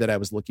criteria that I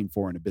was looking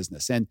for in a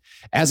business. And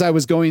as I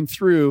was going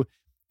through,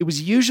 it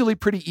was usually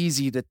pretty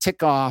easy to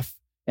tick off.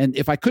 And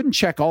if I couldn't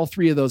check all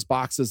three of those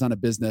boxes on a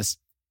business,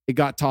 it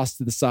got tossed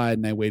to the side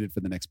and I waited for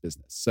the next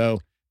business. So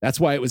that's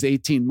why it was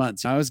 18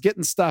 months. I was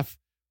getting stuff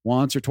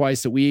once or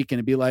twice a week and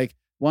it'd be like,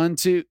 1,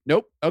 2,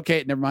 nope.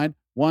 Okay, never mind.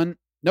 1,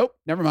 nope,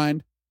 never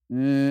mind.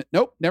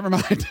 Nope, never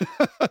mind.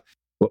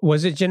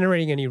 Was it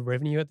generating any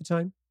revenue at the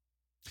time?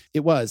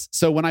 It was.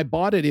 So when I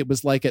bought it, it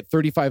was like at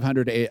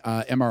 3,500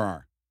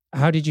 MRR.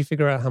 How did you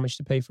figure out how much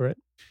to pay for it?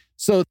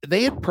 So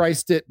they had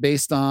priced it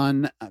based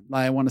on,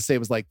 I want to say it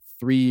was like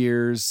 3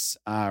 years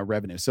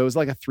revenue. So it was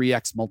like a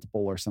 3x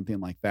multiple or something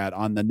like that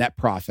on the net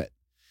profit.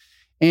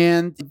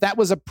 And that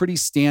was a pretty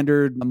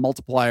standard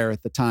multiplier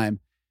at the time.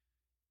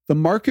 The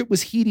market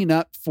was heating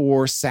up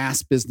for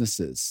SaaS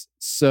businesses.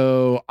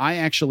 So I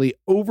actually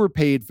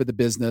overpaid for the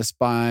business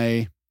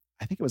by,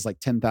 I think it was like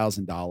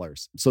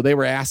 $10,000. So they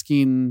were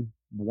asking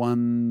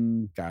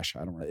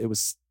it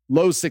was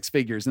low six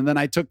figures. And then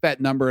I took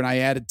that number and I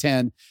added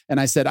 10 and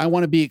I said, I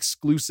want to be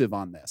exclusive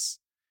on this.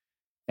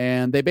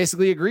 And they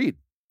basically agreed.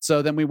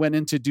 So then we went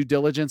into due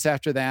diligence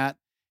after that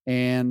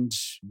and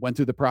went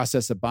through the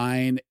process of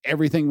buying.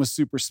 Everything was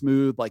super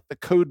smooth. Like the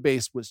code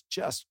base was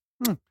just,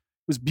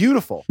 was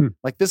beautiful.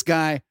 Like this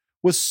guy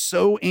was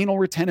so anal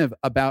retentive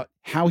about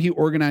how he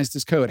organized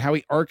his code, how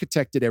he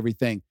architected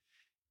everything.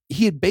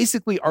 He had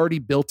basically already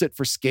built it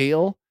for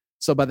scale.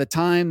 So by the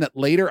time that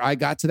later I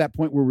got to that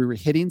point where we were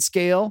hitting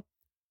scale,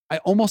 I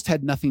almost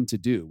had nothing to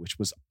do, which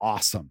was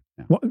awesome.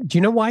 What, do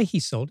you know why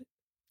he sold it?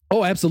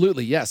 Oh,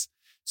 absolutely. Yes.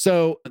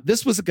 So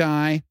this was a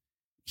guy,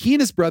 he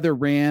and his brother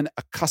ran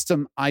a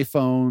custom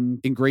iPhone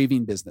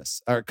engraving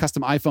business or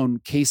custom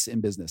iPhone case in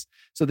business.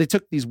 So they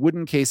took these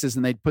wooden cases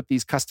and they'd put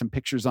these custom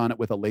pictures on it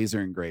with a laser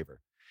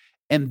engraver.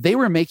 And they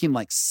were making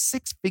like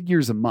 6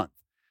 figures a month.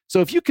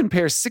 So if you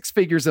compare 6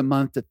 figures a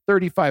month to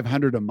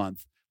 3,500 a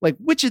month, like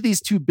which of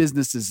these two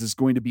businesses is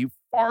going to be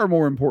far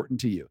more important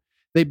to you?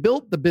 They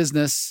built the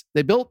business,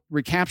 they built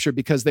Recapture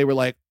because they were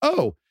like,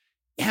 oh,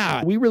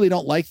 yeah, we really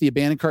don't like the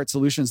abandoned cart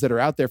solutions that are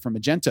out there from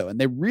Magento. And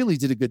they really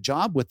did a good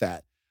job with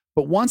that.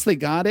 But once they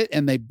got it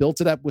and they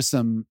built it up with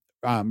some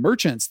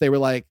merchants, they were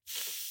like,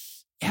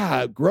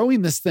 yeah,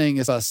 growing this thing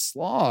is a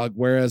slog.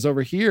 Whereas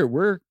over here,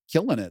 we're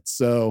killing it.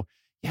 So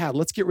yeah,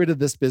 let's get rid of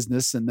this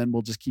business and then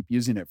we'll just keep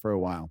using it for a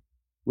while,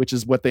 which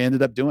is what they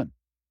ended up doing.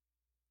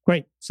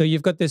 Great. So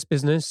you've got this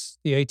business,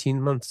 the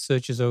 18-month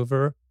search is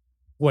over.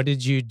 What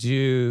did you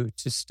do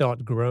to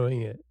start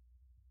growing it?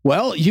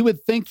 Well, you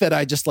would think that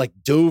I just like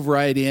dove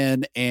right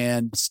in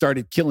and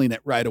started killing it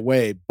right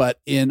away.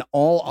 But in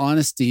all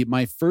honesty,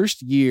 my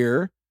first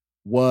year,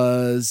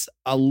 was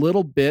a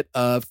little bit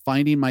of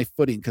finding my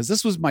footing, because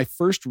this was my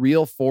first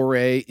real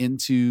foray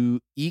into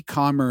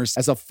e-commerce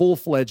as a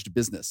full-fledged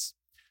business.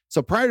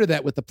 So prior to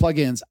that, with the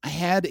plugins, I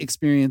had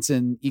experience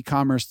in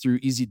e-commerce through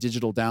easy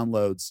digital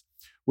downloads,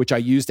 which I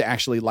used to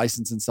actually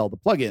license and sell the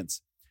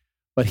plugins.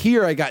 But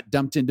here I got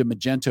dumped into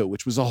Magento,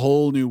 which was a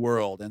whole new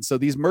world. And so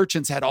these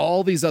merchants had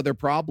all these other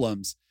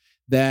problems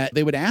that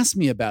they would ask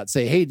me about.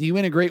 Say, hey, do you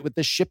integrate with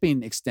this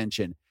shipping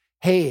extension?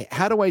 Hey,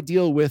 how do I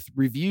deal with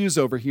reviews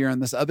over here on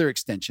this other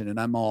extension? And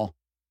I'm all,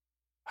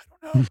 I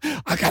don't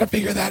know. I got to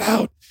figure that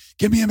out.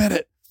 Give me a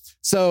minute.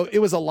 So it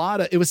was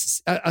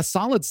a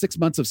solid 6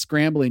 months of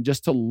scrambling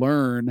just to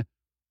learn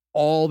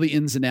all the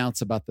ins and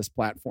outs about this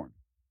platform.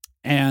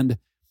 And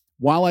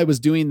while I was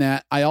doing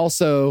that, I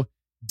also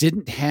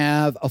didn't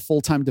have a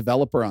full-time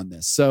developer on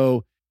this.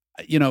 So,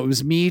 it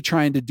was me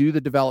trying to do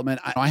the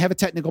development. I have a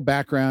technical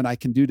background. I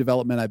can do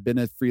development. I've been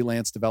a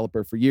freelance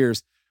developer for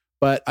years,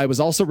 but I was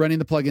also running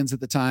the plugins at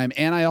the time.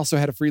 And I also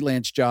had a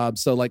freelance job.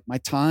 So like my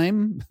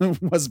time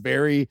was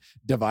very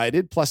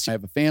divided. Plus I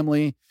have a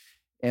family.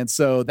 And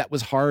so that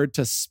was hard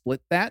to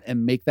split that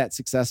and make that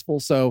successful.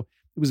 So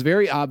it was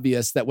very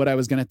obvious that what I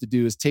was going to have to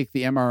do is take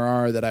the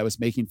MRR that I was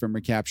making from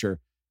Recapture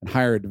and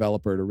hire a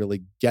developer to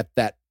really get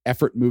that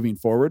effort moving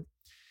forward.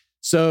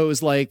 So it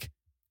was like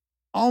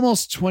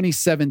almost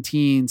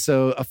 2017.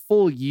 So a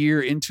full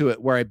year into it,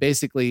 where I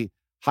basically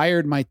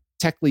hired my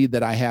tech lead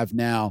that I have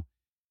now.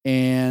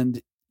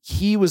 And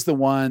he was the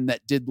one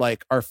that did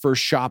like our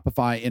first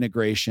Shopify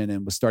integration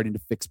and was starting to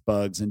fix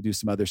bugs and do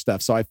some other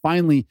stuff. So I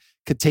finally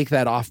could take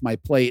that off my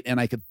plate and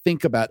I could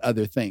think about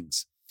other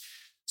things.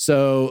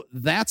 So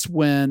that's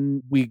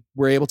when we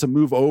were able to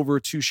move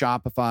over to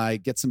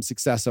Shopify, get some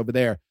success over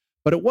there.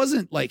 But it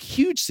wasn't like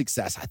huge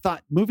success. I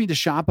thought moving to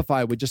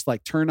Shopify would just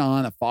like turn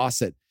on a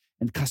faucet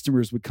and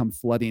customers would come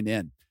flooding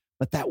in.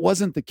 But that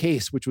wasn't the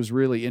case, which was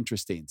really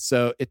interesting.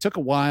 So it took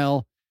a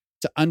while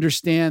to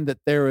understand that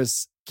there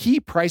was key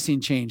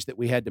pricing change that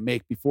we had to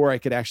make before I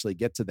could actually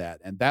get to that.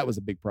 And that was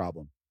a big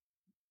problem.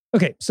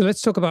 Okay, so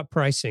let's talk about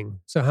pricing.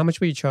 So how much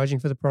were you charging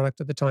for the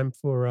product at the time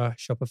for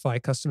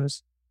Shopify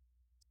customers?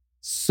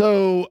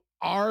 So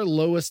our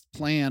lowest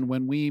plan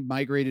when we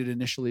migrated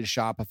initially to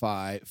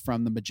Shopify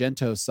from the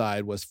Magento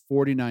side was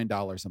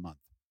 $49 a month.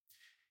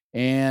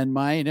 And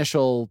my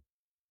initial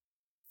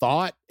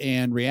thought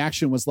and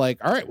reaction was like,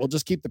 all right, we'll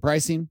just keep the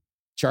pricing,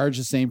 charge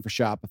the same for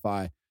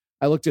Shopify.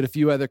 I looked at a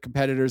few other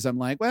competitors. I'm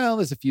like, well,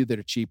 there's a few that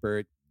are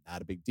cheaper.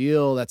 Not a big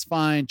deal. That's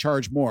fine.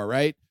 Charge more,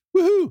 right?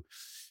 Woohoo.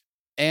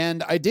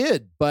 And I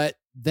did. But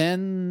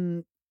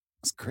then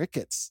it was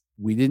crickets.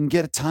 We didn't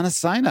get a ton of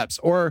signups.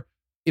 Or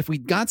if we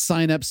got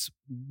signups,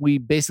 we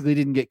basically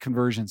didn't get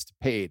conversions to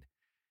paid.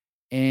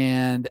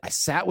 And I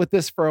sat with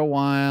this for a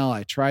while.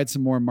 I tried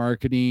some more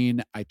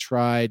marketing. I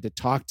tried to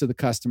talk to the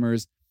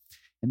customers.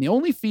 And the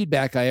only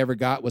feedback I ever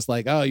got was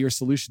like, oh, your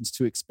solution's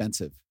too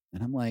expensive.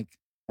 And I'm like,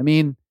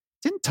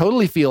 didn't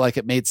totally feel like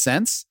it made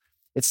sense.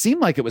 It seemed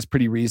like it was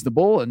pretty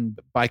reasonable. And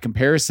by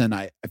comparison,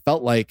 I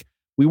felt like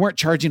we weren't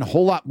charging a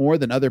whole lot more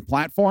than other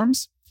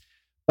platforms.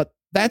 But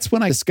that's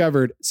when I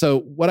discovered.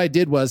 So what I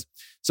did was,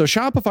 so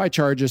Shopify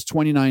charges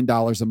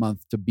 $29 a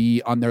month to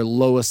be on their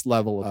lowest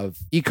level of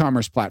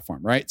e-commerce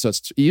platform, right? So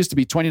it used to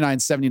be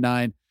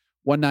 $29.79,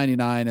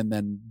 $199, and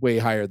then way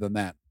higher than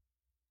that.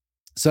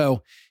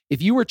 So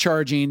if you were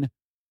charging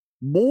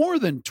more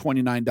than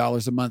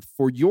 $29 a month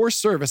for your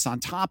service on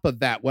top of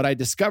that, what I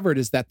discovered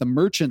is that the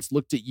merchants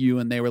looked at you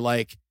and they were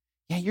like,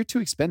 yeah, you're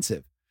too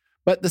expensive.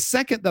 But the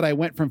second that I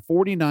went from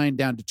 49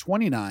 down to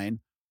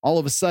 29, all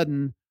of a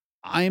sudden,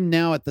 I'm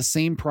now at the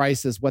same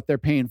price as what they're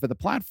paying for the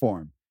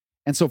platform.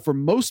 And so for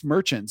most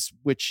merchants,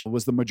 which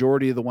was the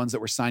majority of the ones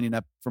that were signing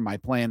up for my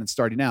plan and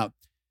starting out,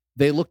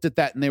 they looked at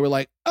that and they were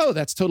like, oh,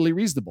 that's totally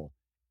reasonable.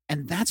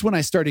 And that's when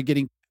I started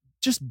getting,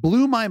 just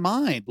blew my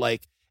mind.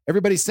 Like,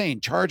 everybody's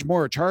saying, charge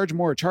more, charge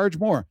more, charge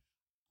more.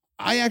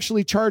 I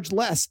actually charged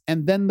less.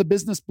 And then the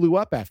business blew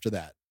up after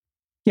that.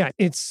 Yeah,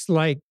 it's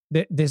like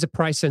there's a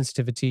price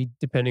sensitivity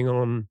depending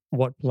on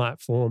what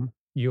platform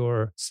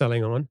you're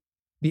selling on.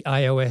 The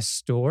iOS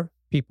store,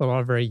 people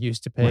are very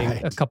used to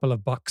paying a couple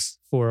of bucks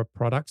for a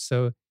product.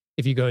 So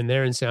if you go in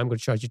there and say, I'm going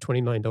to charge you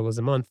 $29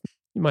 a month,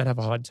 you might have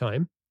a hard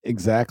time.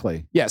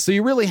 Exactly. Yeah. So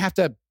you really have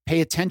to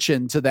pay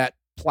attention to that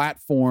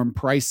platform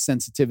price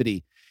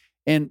sensitivity.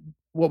 And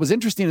what was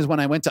interesting is when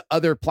I went to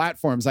other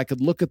platforms, I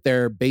could look at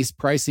their base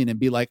pricing and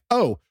be like,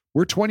 oh,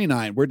 we're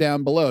 29, we're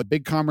down below.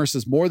 BigCommerce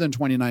is more than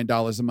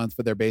 $29 a month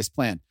for their base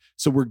plan.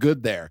 So we're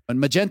good there. And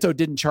Magento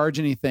didn't charge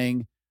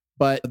anything,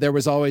 but there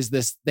was always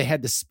this, they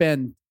had to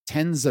spend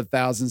tens of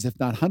thousands, if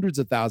not hundreds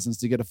of thousands,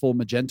 to get a full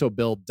Magento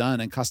build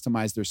done and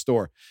customize their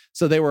store.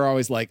 So they were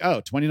always like, oh,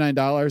 $29,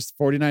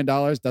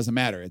 $49, doesn't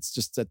matter. It's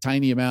just a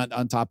tiny amount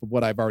on top of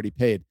what I've already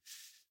paid.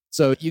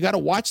 So you got to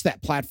watch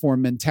that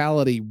platform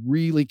mentality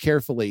really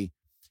carefully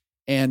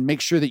and make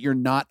sure that you're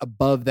not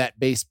above that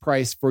base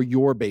price for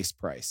your base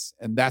price.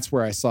 And that's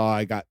where I saw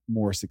I got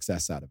more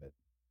success out of it.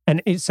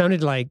 And it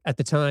sounded like at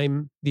the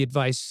time, the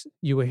advice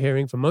you were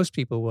hearing from most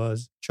people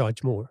was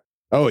charge more.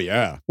 Oh,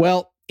 yeah.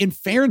 Well, in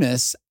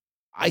fairness,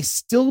 I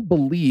still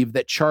believe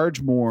that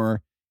charge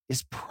more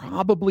is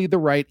probably the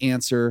right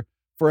answer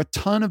for a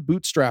ton of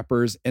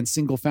bootstrappers and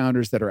single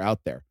founders that are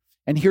out there.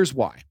 And here's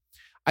why.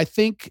 I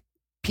think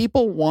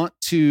people want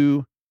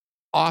to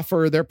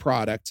offer their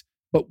product,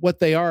 but what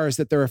they are is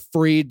that they're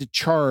afraid to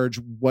charge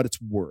what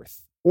it's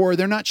worth, or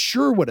they're not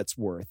sure what it's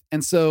worth.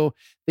 And so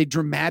they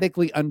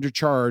dramatically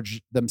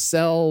undercharge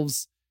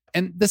themselves.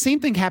 And the same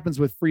thing happens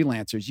with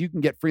freelancers. You can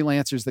get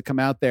freelancers that come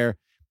out there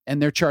and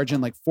they're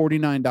charging like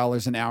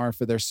 $49 an hour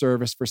for their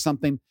service for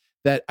something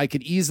that I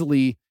could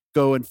easily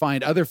go and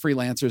find other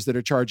freelancers that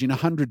are charging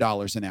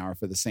 $100 an hour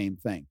for the same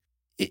thing.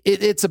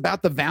 It's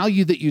about the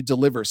value that you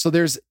deliver. So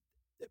there's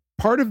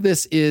part of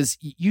this is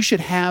you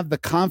should have the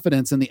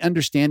confidence and the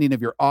understanding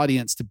of your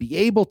audience to be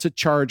able to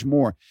charge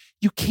more.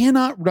 You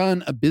cannot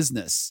run a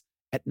business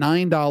at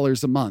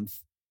 $9 a month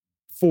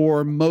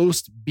for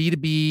most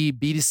B2B,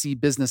 B2C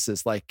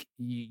businesses. Like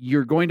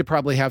you're going to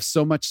probably have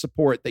so much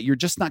support that you're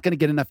just not going to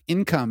get enough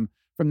income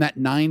from that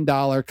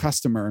 $9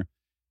 customer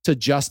to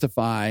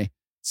justify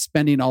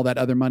spending all that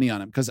other money on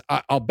them. Because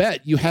I'll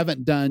bet you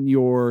haven't done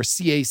your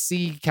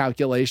CAC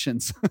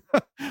calculations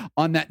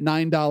on that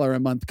 $9 a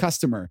month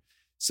customer.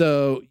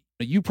 So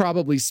you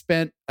probably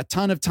spent a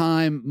ton of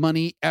time,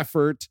 money,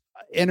 effort,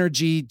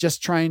 energy,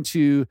 just trying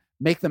to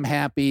make them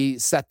happy,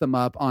 set them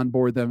up,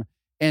 onboard them.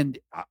 And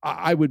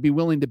I would be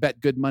willing to bet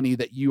good money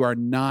that you are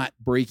not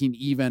breaking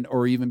even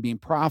or even being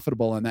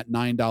profitable on that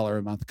 $9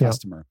 a month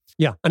customer.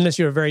 Yeah, unless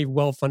you're a very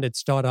well-funded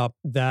startup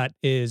that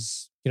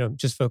is,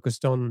 just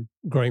focused on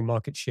growing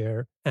market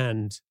share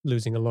and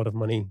losing a lot of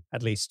money,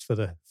 at least for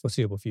the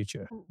foreseeable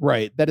future.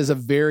 Right. That is a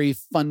very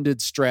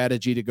funded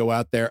strategy to go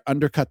out there,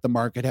 undercut the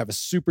market, have a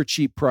super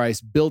cheap price,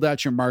 build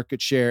out your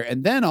market share,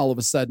 and then all of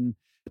a sudden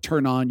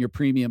turn on your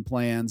premium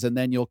plans, and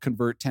then you'll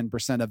convert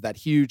 10% of that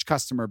huge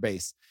customer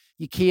base.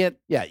 You can't,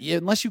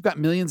 unless you've got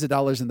millions of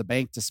dollars in the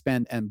bank to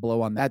spend and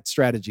blow on, that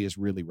strategy is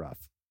really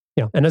rough.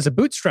 Yeah. And as a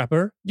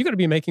bootstrapper, you're going to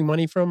be making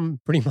money from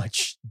pretty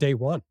much day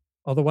one.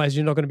 Otherwise,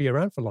 you're not going to be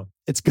around for long.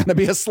 It's going to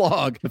be a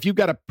slog. If you've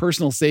got a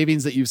personal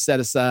savings that you've set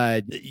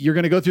aside, you're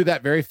going to go through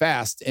that very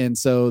fast. And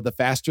so the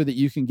faster that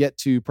you can get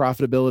to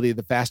profitability,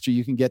 the faster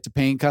you can get to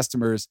paying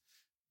customers,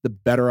 the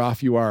better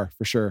off you are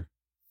for sure.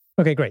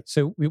 Okay, great.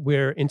 So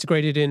we're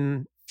integrated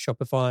in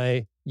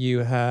Shopify. You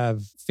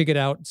have figured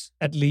out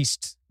at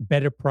least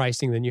better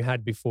pricing than you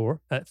had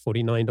before at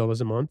 $49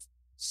 a month.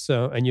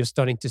 So, and you're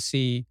starting to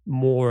see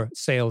more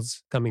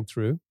sales coming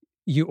through.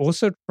 You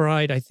also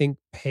tried, I think,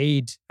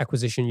 paid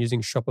acquisition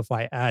using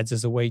Shopify ads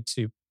as a way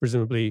to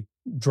presumably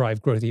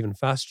drive growth even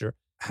faster.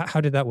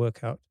 How did that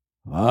work out?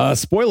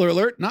 Spoiler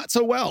alert, not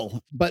so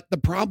well. But the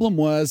problem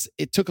was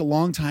it took a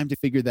long time to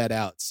figure that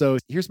out. So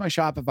here's my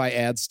Shopify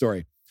ads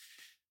story.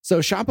 So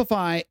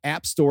Shopify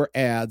App Store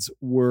ads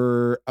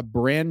were a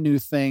brand new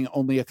thing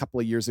only a couple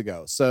of years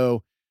ago.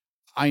 So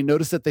I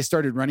noticed that they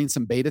started running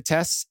some beta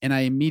tests, and I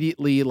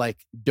immediately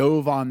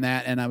dove on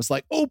that. And I was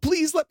like, oh,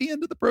 please let me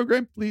into the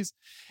program, please.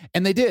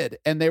 And they did.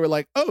 And they were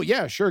like, oh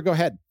yeah, sure. Go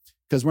ahead.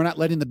 Because we're not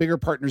letting the bigger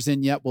partners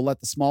in yet. We'll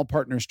let the small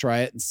partners try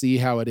it and see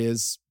how it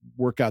is,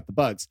 work out the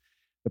bugs.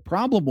 The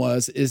problem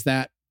is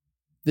that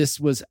it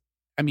was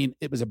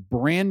a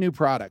brand new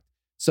product.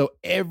 So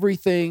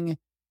everything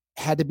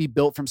had to be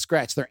built from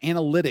scratch. Their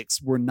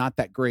analytics were not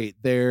that great.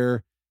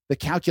 The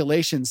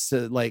calculations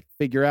to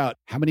figure out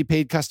how many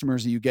paid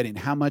customers are you getting?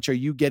 How much are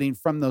you getting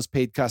from those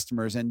paid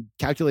customers, and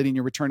calculating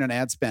your return on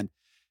ad spend.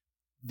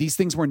 These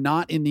things were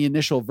not in the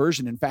initial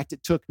version. In fact,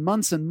 it took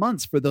months and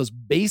months for those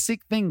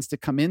basic things to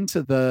come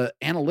into the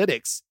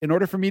analytics in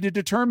order for me to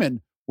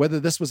determine whether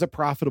this was a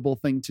profitable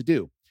thing to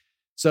do.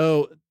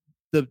 So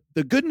the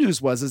good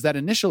news is that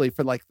initially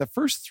for the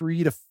first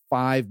 3 to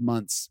 5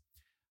 months,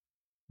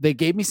 they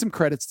gave me some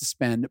credits to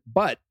spend,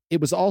 but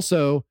it was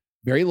also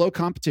very low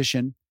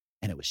competition.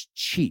 And it was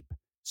cheap,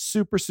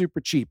 super,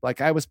 super cheap.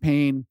 I was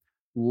paying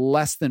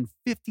less than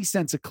 50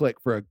 cents a click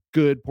for a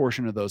good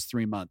portion of those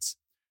 3 months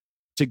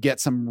to get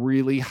some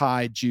really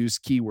high juice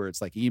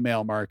keywords like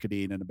email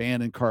marketing and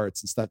abandoned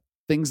carts and stuff,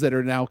 things that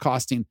are now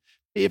costing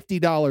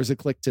 $50 a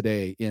click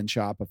today in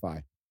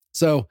Shopify.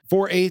 So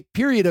for a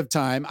period of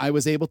time, I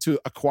was able to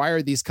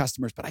acquire these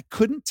customers, but I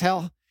couldn't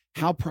tell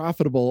how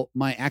profitable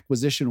my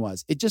acquisition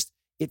was. It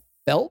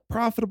felt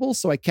profitable,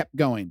 so I kept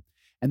going.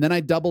 And then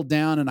I doubled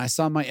down and I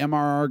saw my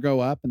MRR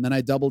go up. And then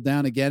I doubled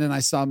down again and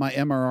I saw my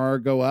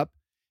MRR go up.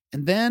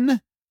 And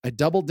then I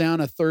doubled down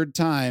a third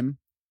time,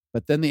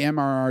 but then the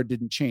MRR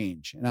didn't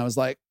change. And I was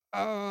like,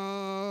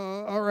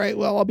 oh, all right,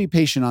 well, I'll be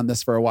patient on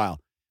this for a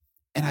while.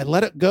 And I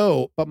let it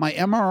go. But my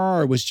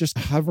MRR was just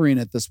hovering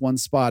at this one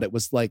spot. It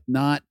was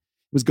it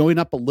was going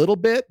up a little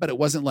bit, but it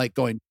wasn't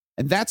going.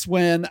 And that's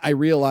when I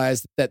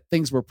realized that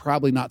things were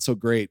probably not so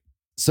great.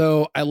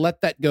 So I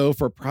let that go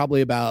for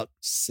probably about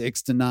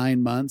 6 to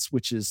 9 months,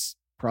 which is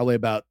probably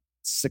about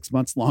 6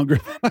 months longer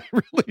than I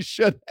really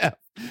should have.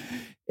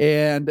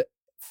 And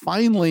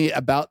finally,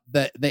 about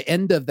the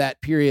end of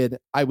that period,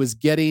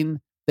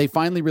 they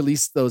finally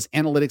released those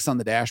analytics on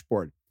the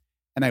dashboard.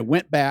 And I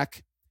went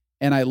back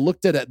and I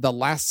looked at the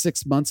last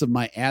 6 months of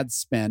my ad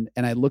spend,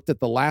 and I looked at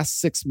the last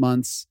 6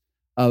 months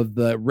of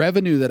the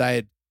revenue that I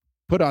had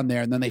put on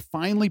there. And then they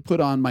finally put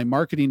on my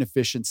marketing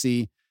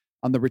efficiency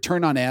on the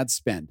return on ad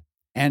spend.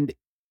 And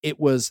it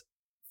was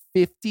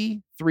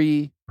 53%.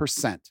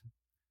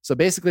 So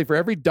basically, for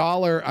every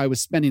dollar I was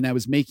spending, I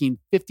was making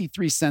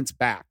 53 cents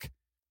back.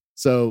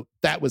 So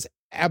that was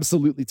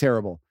absolutely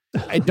terrible.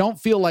 I don't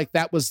feel like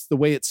that was the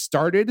way it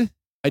started.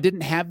 I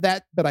didn't have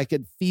that, but I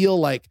could feel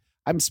like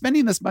I'm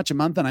spending this much a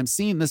month and I'm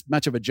seeing this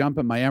much of a jump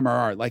in my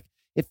MRR. Like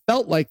it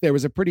felt like there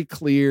was a pretty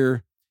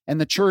clear, and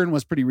the churn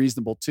was pretty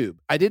reasonable too.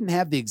 I didn't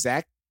have the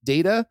exact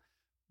data,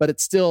 but it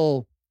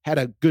still had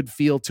a good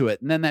feel to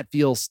it. And then that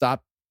feel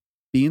stopped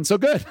being so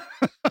good.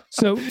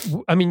 So,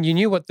 I mean, you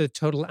knew what the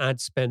total ad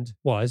spend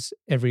was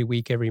every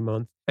week, every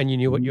month, and you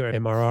knew what your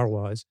MRR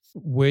was.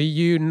 Were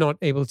you not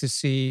able to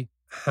see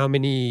how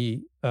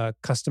many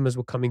customers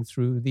were coming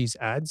through these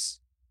ads?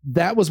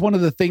 That was one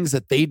of the things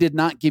that they did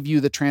not give you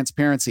the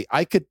transparency.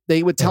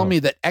 They would tell me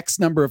that X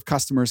number of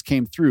customers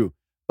came through,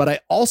 but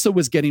I also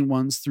was getting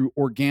ones through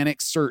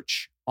organic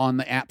search on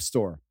the App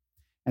Store.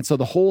 And so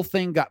the whole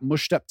thing got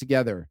mushed up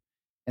together.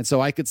 And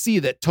so I could see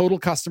that total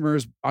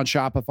customers on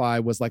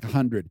Shopify was like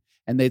 100,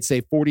 and they'd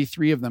say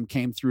 43 of them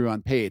came through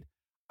unpaid.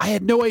 I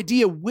had no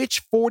idea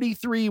which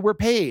 43 were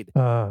paid.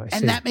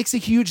 And that makes a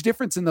huge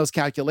difference in those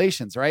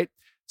calculations, right?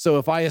 So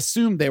if I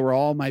assumed they were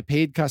all my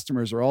paid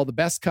customers or all the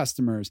best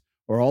customers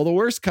or all the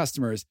worst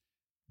customers,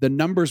 the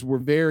numbers were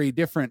very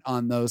different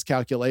on those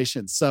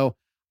calculations. So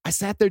I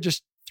sat there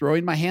just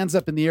throwing my hands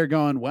up in the air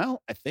going,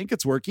 well, I think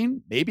it's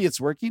working. Maybe it's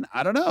working.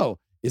 I don't know.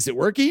 Is it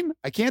working?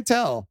 I can't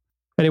tell.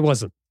 And it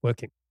wasn't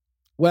working.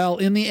 Well,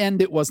 in the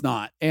end, it was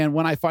not. And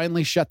when I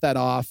finally shut that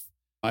off,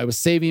 I was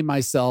saving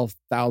myself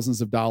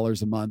thousands of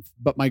dollars a month,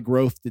 but my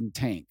growth didn't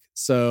tank.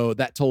 So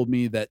that told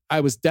me that I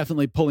was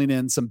definitely pulling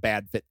in some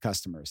bad fit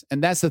customers.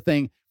 And that's the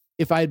thing.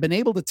 If I had been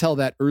able to tell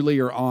that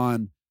earlier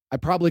on, I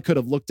probably could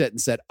have looked at it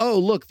and said, oh,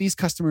 look, these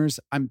customers,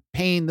 I'm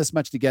paying this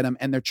much to get them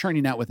and they're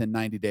churning out within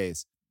 90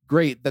 days.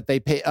 Great that they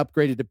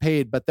upgraded to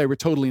paid, but they were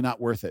totally not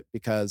worth it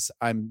because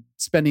I'm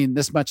spending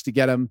this much to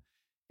get them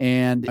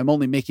and I'm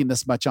only making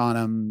this much on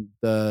them.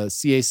 The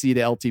CAC to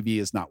LTV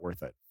is not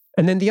worth it.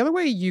 And then the other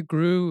way you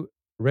grew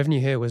revenue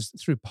here was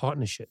through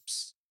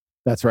partnerships.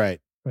 That's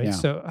right. Right. Yeah.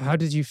 So how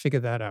did you figure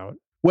that out?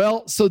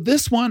 Well, so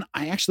this one,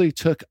 I actually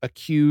took a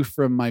cue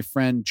from my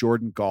friend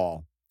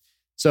Rodenbaugh.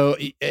 So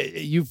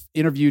you've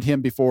interviewed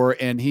him before,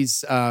 and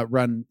he's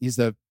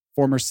the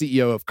former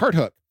CEO of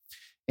CartHook.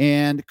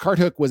 And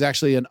CartHook was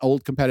actually an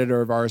old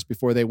competitor of ours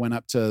before they went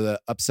up to the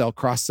upsell,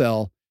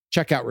 cross-sell,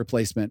 checkout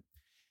replacement.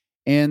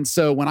 And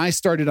so when I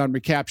started on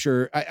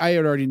Recapture, I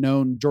had already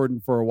known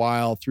Jordan for a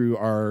while through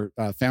our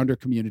founder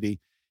community.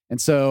 And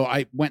so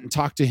I went and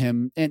talked to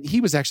him, and he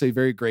was actually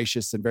very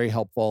gracious and very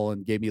helpful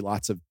and gave me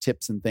lots of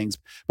tips and things.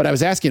 But I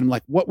was asking him,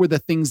 like, what were the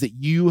things that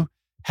you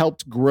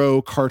helped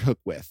grow CartHook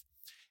with?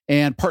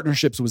 And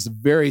partnerships was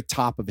very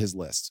top of his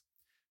list.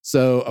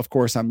 So of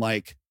course I'm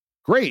like,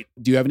 great.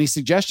 Do you have any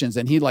suggestions?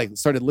 And he like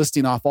started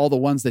listing off all the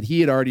ones that he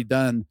had already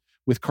done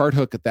with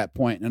CartHook at that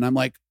point. And I'm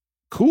like,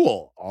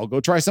 cool, I'll go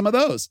try some of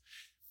those.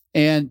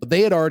 And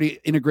they had already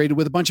integrated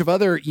with a bunch of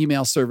other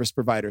email service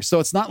providers.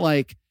 So it's not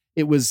like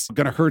it was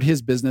going to hurt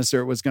his business or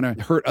it was going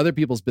to hurt other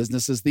people's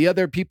businesses. The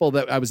other people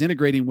that I was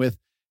integrating with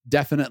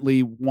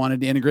definitely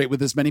wanted to integrate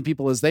with as many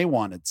people as they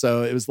wanted.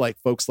 So it was like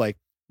folks like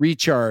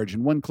Recharge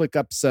and One Click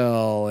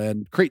Upsell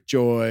and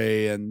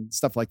CrateJoy and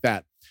stuff like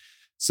that.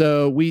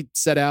 So we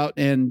set out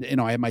and,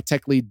 I had my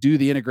tech lead do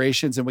the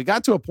integrations, and we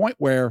got to a point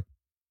where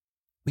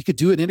we could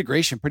do an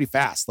integration pretty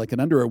fast, like in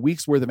under a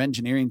week's worth of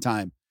engineering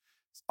time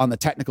on the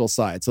technical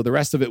side. So the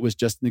rest of it was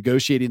just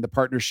negotiating the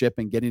partnership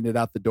and getting it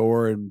out the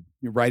door and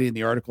writing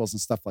the articles and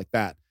stuff like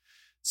that.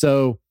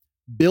 So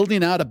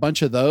building out a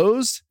bunch of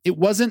those, it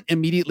wasn't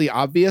immediately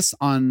obvious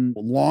on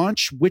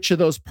launch which of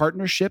those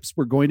partnerships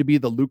were going to be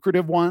the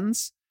lucrative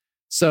ones.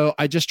 So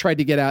I just tried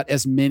to get out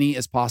as many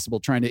as possible,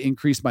 trying to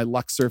increase my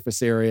luck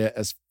surface area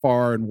as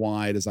far and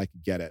wide as I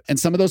could get it. And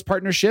some of those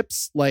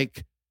partnerships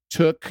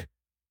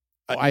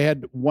I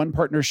had one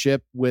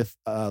partnership with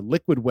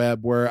Liquid Web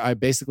where I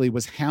basically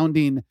was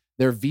hounding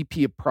their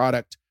VP of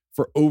product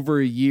for over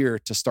a year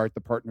to start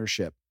the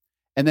partnership.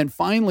 And then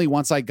finally,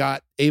 once I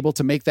got able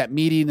to make that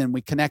meeting and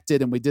we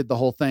connected and we did the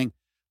whole thing,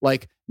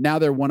 like now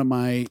they're one of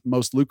my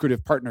most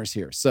lucrative partners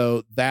here.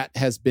 So that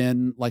has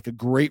been like a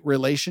great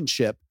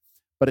relationship,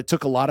 but it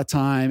took a lot of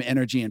time,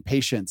 energy, and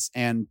patience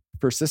and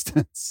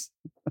persistence.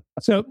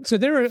 So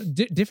there are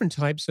different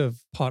types of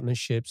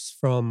partnerships,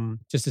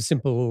 from just a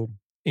simple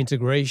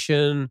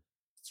integration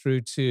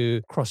through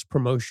to cross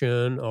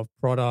promotion of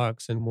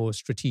products and more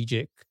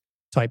strategic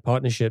type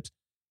partnerships.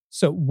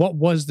 So what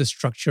was the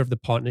structure of the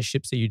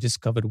partnerships that you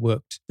discovered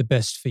worked the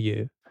best for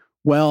you?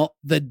 Well,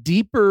 the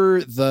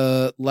deeper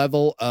the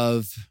level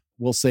of,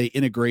 we'll say,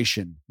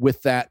 integration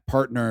with that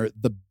partner,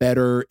 the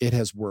better it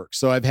has worked.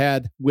 So I've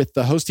had with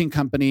the hosting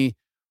company,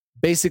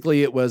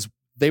 basically it was,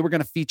 they were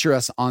going to feature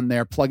us on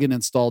their plugin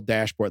install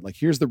dashboard. Like,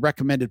 here's the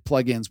recommended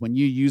plugins. When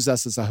you use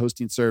us as a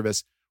hosting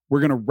service, we're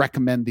going to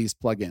recommend these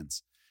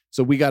plugins.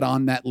 So we got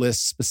on that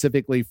list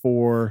specifically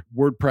for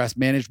WordPress,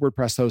 managed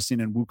WordPress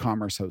hosting and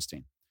WooCommerce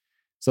hosting.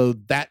 So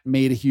that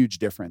made a huge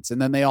difference.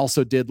 And then they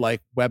also did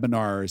like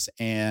webinars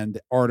and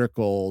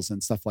articles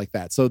and stuff like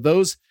that. So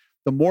those,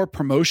 the more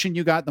promotion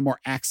you got, the more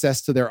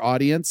access to their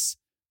audience,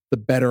 the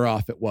better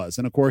off it was.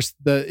 And of course,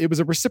 it was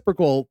a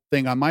reciprocal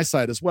thing on my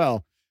side as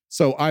well.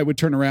 So I would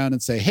turn around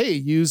and say, hey,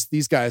 use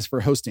these guys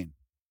for hosting.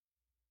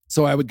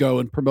 So I would go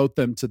and promote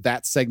them to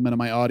that segment of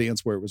my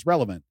audience where it was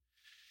relevant.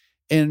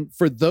 And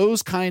for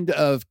those kind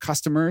of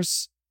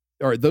customers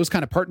or those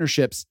kind of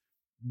partnerships,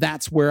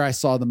 that's where I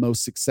saw the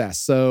most success.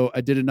 So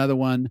I did another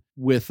one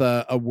with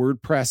a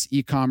WordPress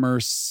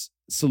e-commerce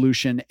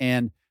solution.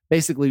 And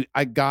basically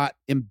I got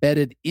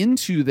embedded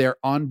into their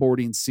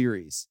onboarding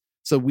series.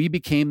 So we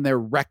became their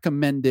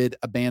recommended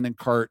abandoned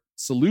cart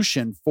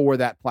solution for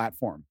that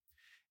platform.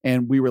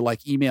 And we were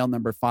like email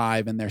number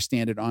 5 in their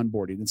standard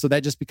onboarding. And so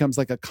that just becomes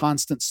like a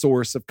constant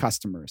source of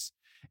customers.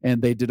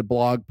 And they did a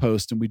blog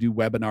post and we do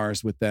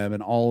webinars with them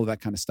and all of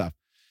that kind of stuff.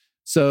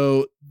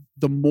 So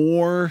the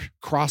more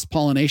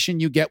cross-pollination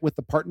you get with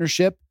the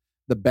partnership,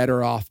 the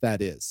better off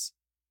that is.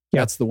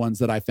 Yeah. That's the ones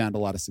that I found a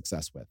lot of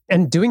success with.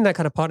 And doing that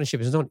kind of partnership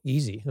is not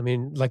easy. I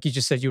mean, like you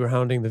just said, you were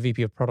hounding the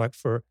VP of product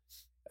for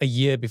a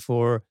year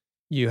before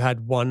you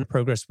had one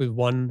progress with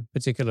one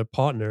particular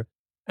partner.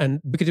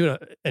 And we could do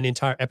an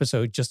entire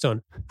episode just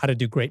on how to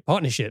do great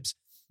partnerships.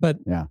 But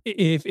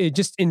if it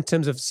just in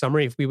terms of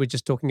summary, if we were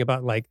just talking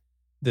about like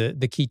the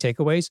key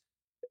takeaways,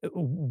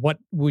 what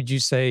would you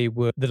say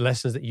were the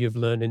lessons that you've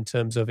learned in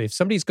terms of if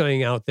somebody's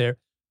going out there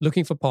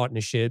looking for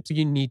partnerships,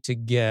 you need to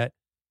get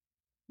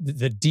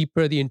the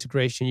deeper the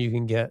integration you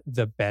can get,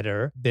 the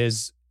better.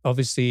 There's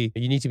obviously,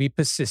 you need to be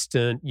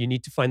persistent. You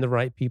need to find the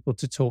right people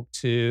to talk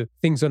to.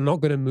 Things are not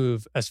going to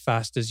move as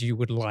fast as you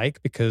would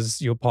like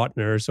because your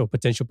partners or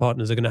potential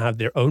partners are going to have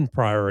their own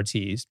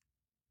priorities.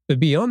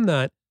 But beyond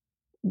that,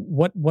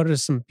 what are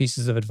some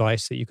pieces of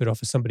advice that you could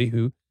offer somebody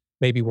who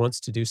maybe wants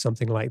to do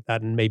something like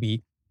that and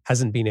maybe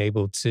hasn't been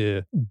able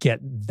to get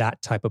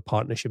that type of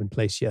partnership in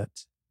place yet?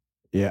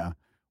 Yeah.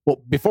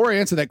 Well, before I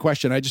answer that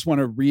question, I just want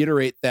to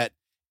reiterate that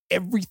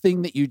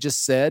everything that you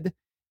just said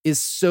is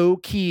so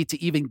key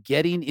to even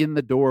getting in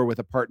the door with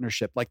a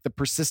partnership, like the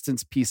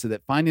persistence piece of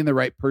it, finding the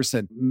right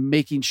person,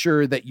 making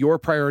sure that your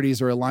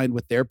priorities are aligned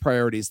with their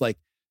priorities. Like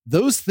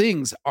those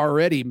things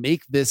already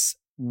make this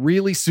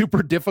really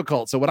super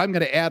difficult. So what I'm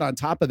going to add on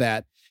top of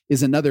that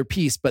is another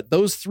piece, but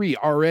those 3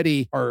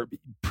 already are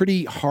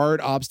pretty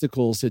hard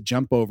obstacles to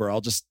jump over.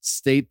 I'll just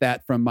state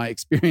that from my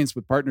experience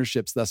with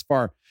partnerships thus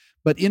far.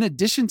 But in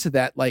addition to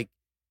that, like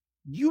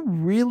you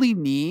really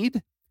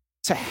need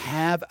to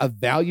have a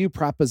value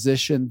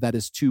proposition that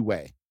is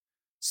two-way.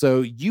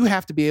 So you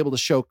have to be able to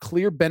show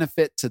clear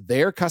benefit to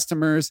their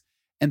customers,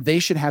 and they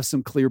should have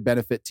some clear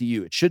benefit to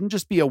you. It shouldn't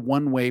just be a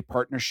one-way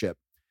partnership.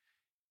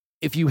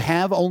 If you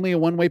have only a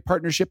one-way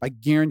partnership, I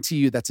guarantee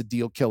you that's a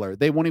deal killer.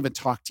 They won't even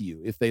talk to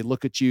you if they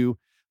look at you.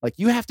 Like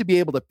you have to be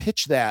able to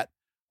pitch that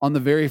on the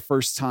very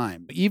first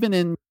time. Even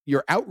in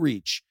your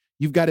outreach,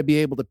 you've got to be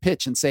able to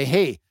pitch and say,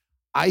 hey,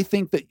 I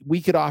think that we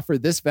could offer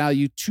this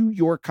value to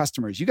your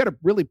customers. You got to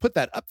really put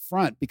that up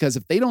front because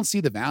if they don't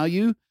see the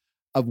value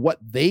of what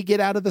they get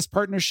out of this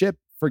partnership,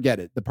 forget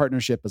it. The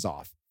partnership is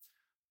off.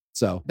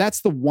 So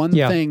that's the one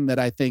thing that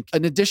I think,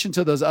 in addition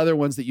to those other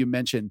ones that you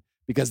mentioned,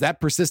 because that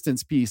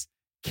persistence piece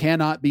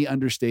cannot be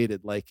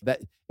understated. Like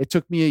that, it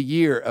took me a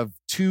year of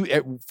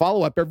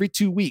follow-up every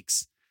 2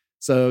 weeks.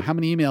 So how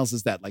many emails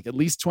is that? Like at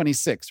least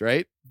 26,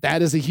 right?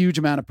 That is a huge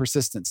amount of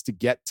persistence to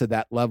get to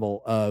that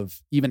level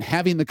of even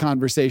having the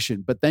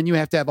conversation. But then you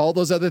have to have all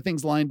those other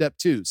things lined up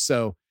too.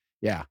 So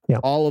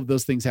all of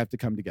those things have to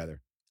come together.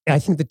 I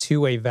think the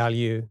two-way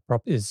value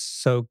prop is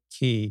so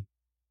key.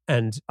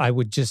 And I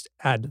would just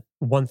add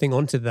one thing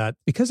onto that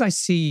because I've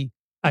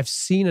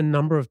seen a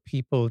number of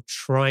people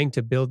trying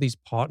to build these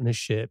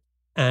partnerships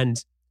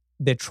and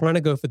they're trying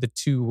to go for the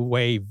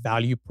two-way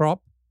value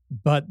prop,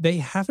 but they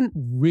haven't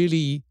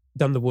really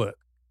done the work.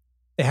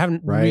 They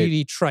haven't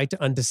really tried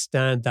to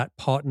understand that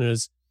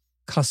partner's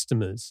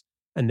customers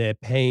and their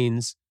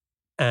pains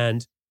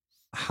and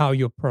how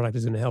your product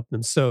is going to help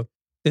them. So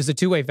there's a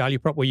two-way value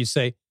prop where you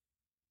say,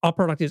 our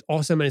product is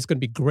awesome and it's going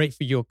to be great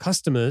for your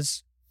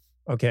customers.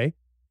 Okay.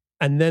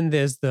 And then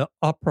there's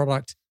our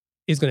product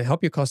is going to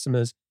help your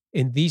customers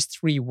in these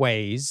 3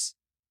 ways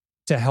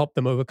to help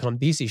them overcome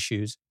these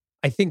issues.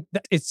 I think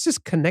that it's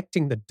just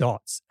connecting the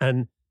dots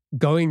and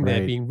going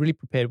there, being really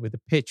prepared with a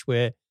pitch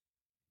where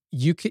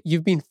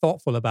you've been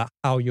thoughtful about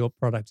how your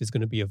product is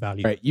going to be of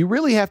value. Right. You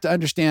really have to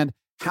understand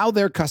how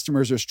their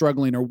customers are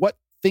struggling or what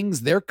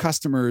things their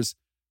customers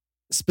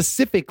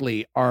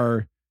specifically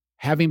are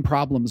having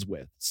problems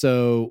with.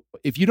 So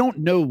if you don't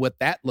know what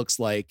that looks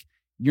like,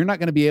 you're not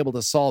going to be able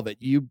to solve it.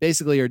 You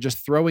basically are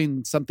just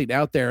throwing something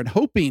out there and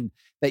hoping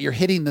that you're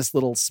hitting this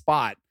little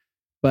spot.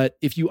 But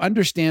if you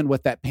understand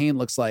what that pain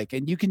looks like,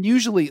 and you can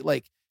usually,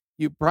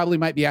 you probably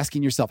might be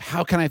asking yourself,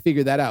 how can I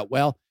figure that out?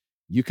 Well,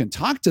 you can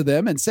talk to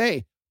them and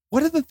say,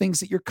 what are the things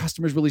that your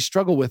customers really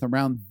struggle with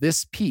around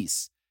this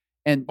piece?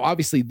 And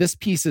obviously this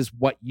piece is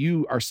what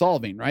you are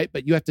solving, right?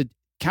 But you have to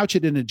couch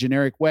it in a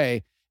generic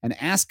way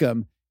and ask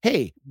them,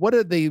 hey, what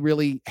are they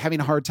really having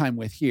a hard time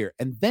with here?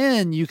 And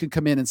then you can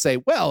come in and say,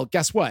 well,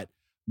 guess what?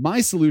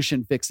 My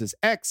solution fixes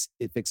X,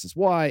 it fixes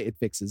Y, it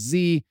fixes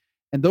Z.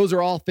 And those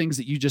are all things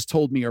that you just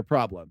told me are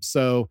problems.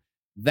 So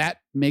that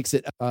makes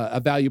it a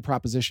value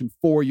proposition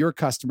for your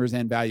customers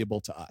and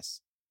valuable to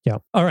us. Yeah.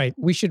 All right.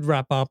 We should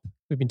wrap up.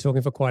 We've been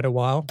talking for quite a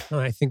while.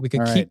 I think we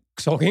could keep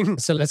talking.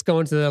 So let's go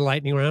into the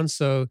lightning round.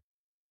 So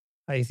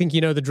I think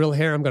you know the drill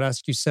here. I'm going to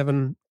ask you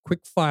 7 quick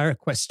fire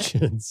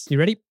questions. You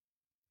ready?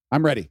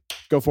 I'm ready.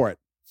 Go for it.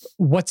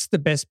 What's the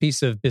best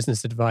piece of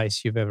business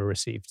advice you've ever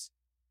received?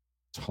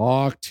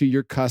 Talk to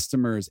your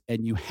customers,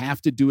 and you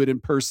have to do it in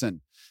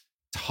person.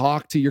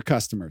 Talk to your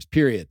customers,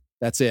 period.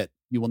 That's it.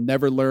 You will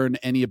never learn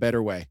any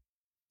better way.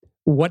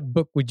 What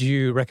book would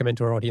you recommend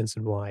to our audience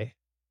and why?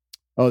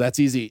 Oh, that's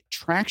easy.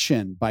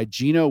 Traction by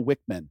Gino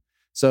Wickman.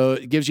 So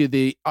it gives you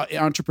the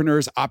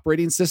entrepreneur's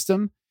operating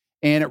system,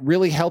 and it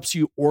really helps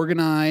you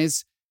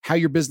organize how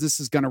your business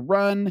is going to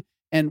run.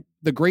 And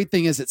the great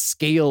thing is it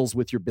scales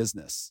with your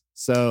business.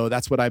 So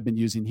that's what I've been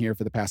using here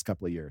for the past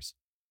couple of years.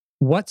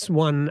 What's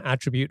one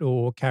attribute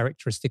or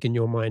characteristic in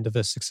your mind of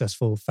a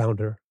successful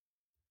founder?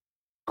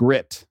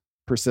 Grit,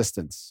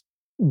 persistence.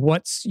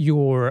 What's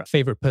your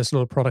favorite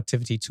personal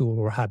productivity tool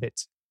or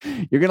habit?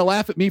 You're going to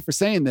laugh at me for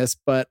saying this,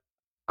 but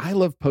I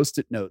love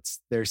Post-it notes.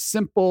 They're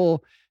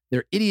simple.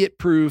 They're idiot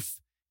proof.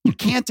 You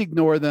can't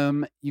ignore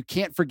them. You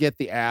can't forget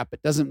the app.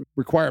 It doesn't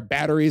require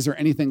batteries or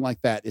anything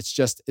like that.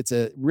 It's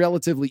a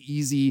relatively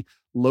easy,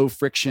 low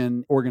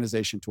friction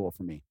organization tool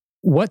for me.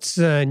 What's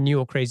a new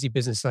or crazy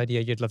business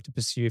idea you'd love to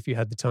pursue if you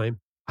had the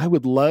time? I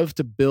would love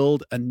to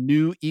build a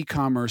new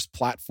e-commerce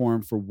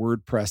platform for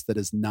WordPress that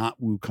is not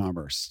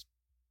WooCommerce.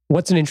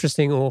 What's an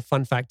interesting or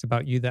fun fact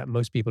about you that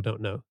most people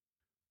don't know?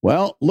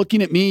 Well,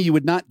 looking at me, you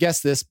would not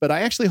guess this, but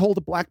I actually hold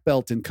a black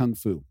belt in Kung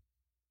Fu.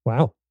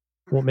 Wow.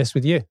 Won't mess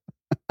with you.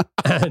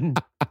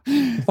 And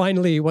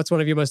finally, what's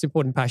one of your most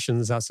important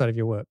passions outside of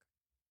your work?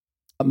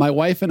 My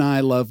wife and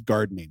I love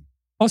gardening.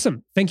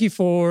 Awesome. Thank you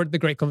for the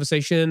great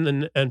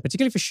conversation and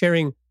particularly for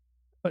sharing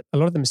a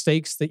lot of the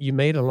mistakes that you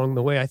made along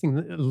the way. I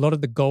think a lot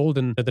of the gold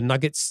and the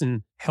nuggets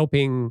and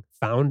helping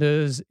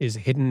founders is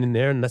hidden in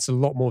there. And that's a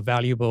lot more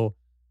valuable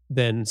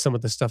than some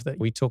of the stuff that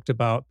we talked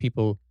about,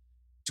 people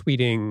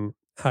tweeting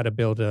how to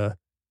build a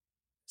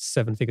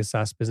 7-figure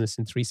SaaS business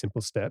in 3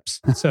 simple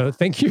steps. So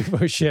thank you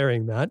for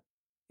sharing that.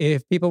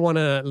 If people want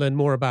to learn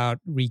more about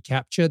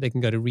Recapture, they can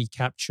go to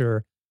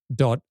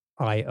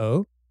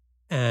recapture.io.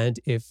 And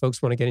if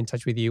folks want to get in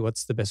touch with you,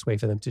 what's the best way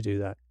for them to do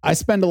that? I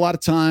spend a lot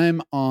of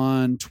time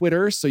on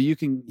Twitter, so you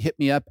can hit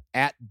me up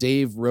at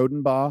Dave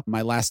Rodenbaugh.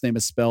 My last name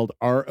is spelled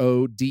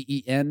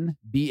Rodenbaugh.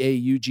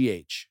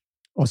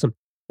 Awesome.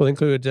 We'll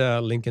include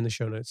a link in the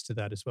show notes to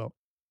that as well.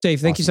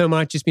 Dave, thank you so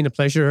much. It's been a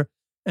pleasure.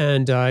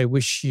 And I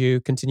wish you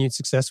continued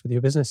success with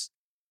your business.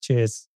 Cheers.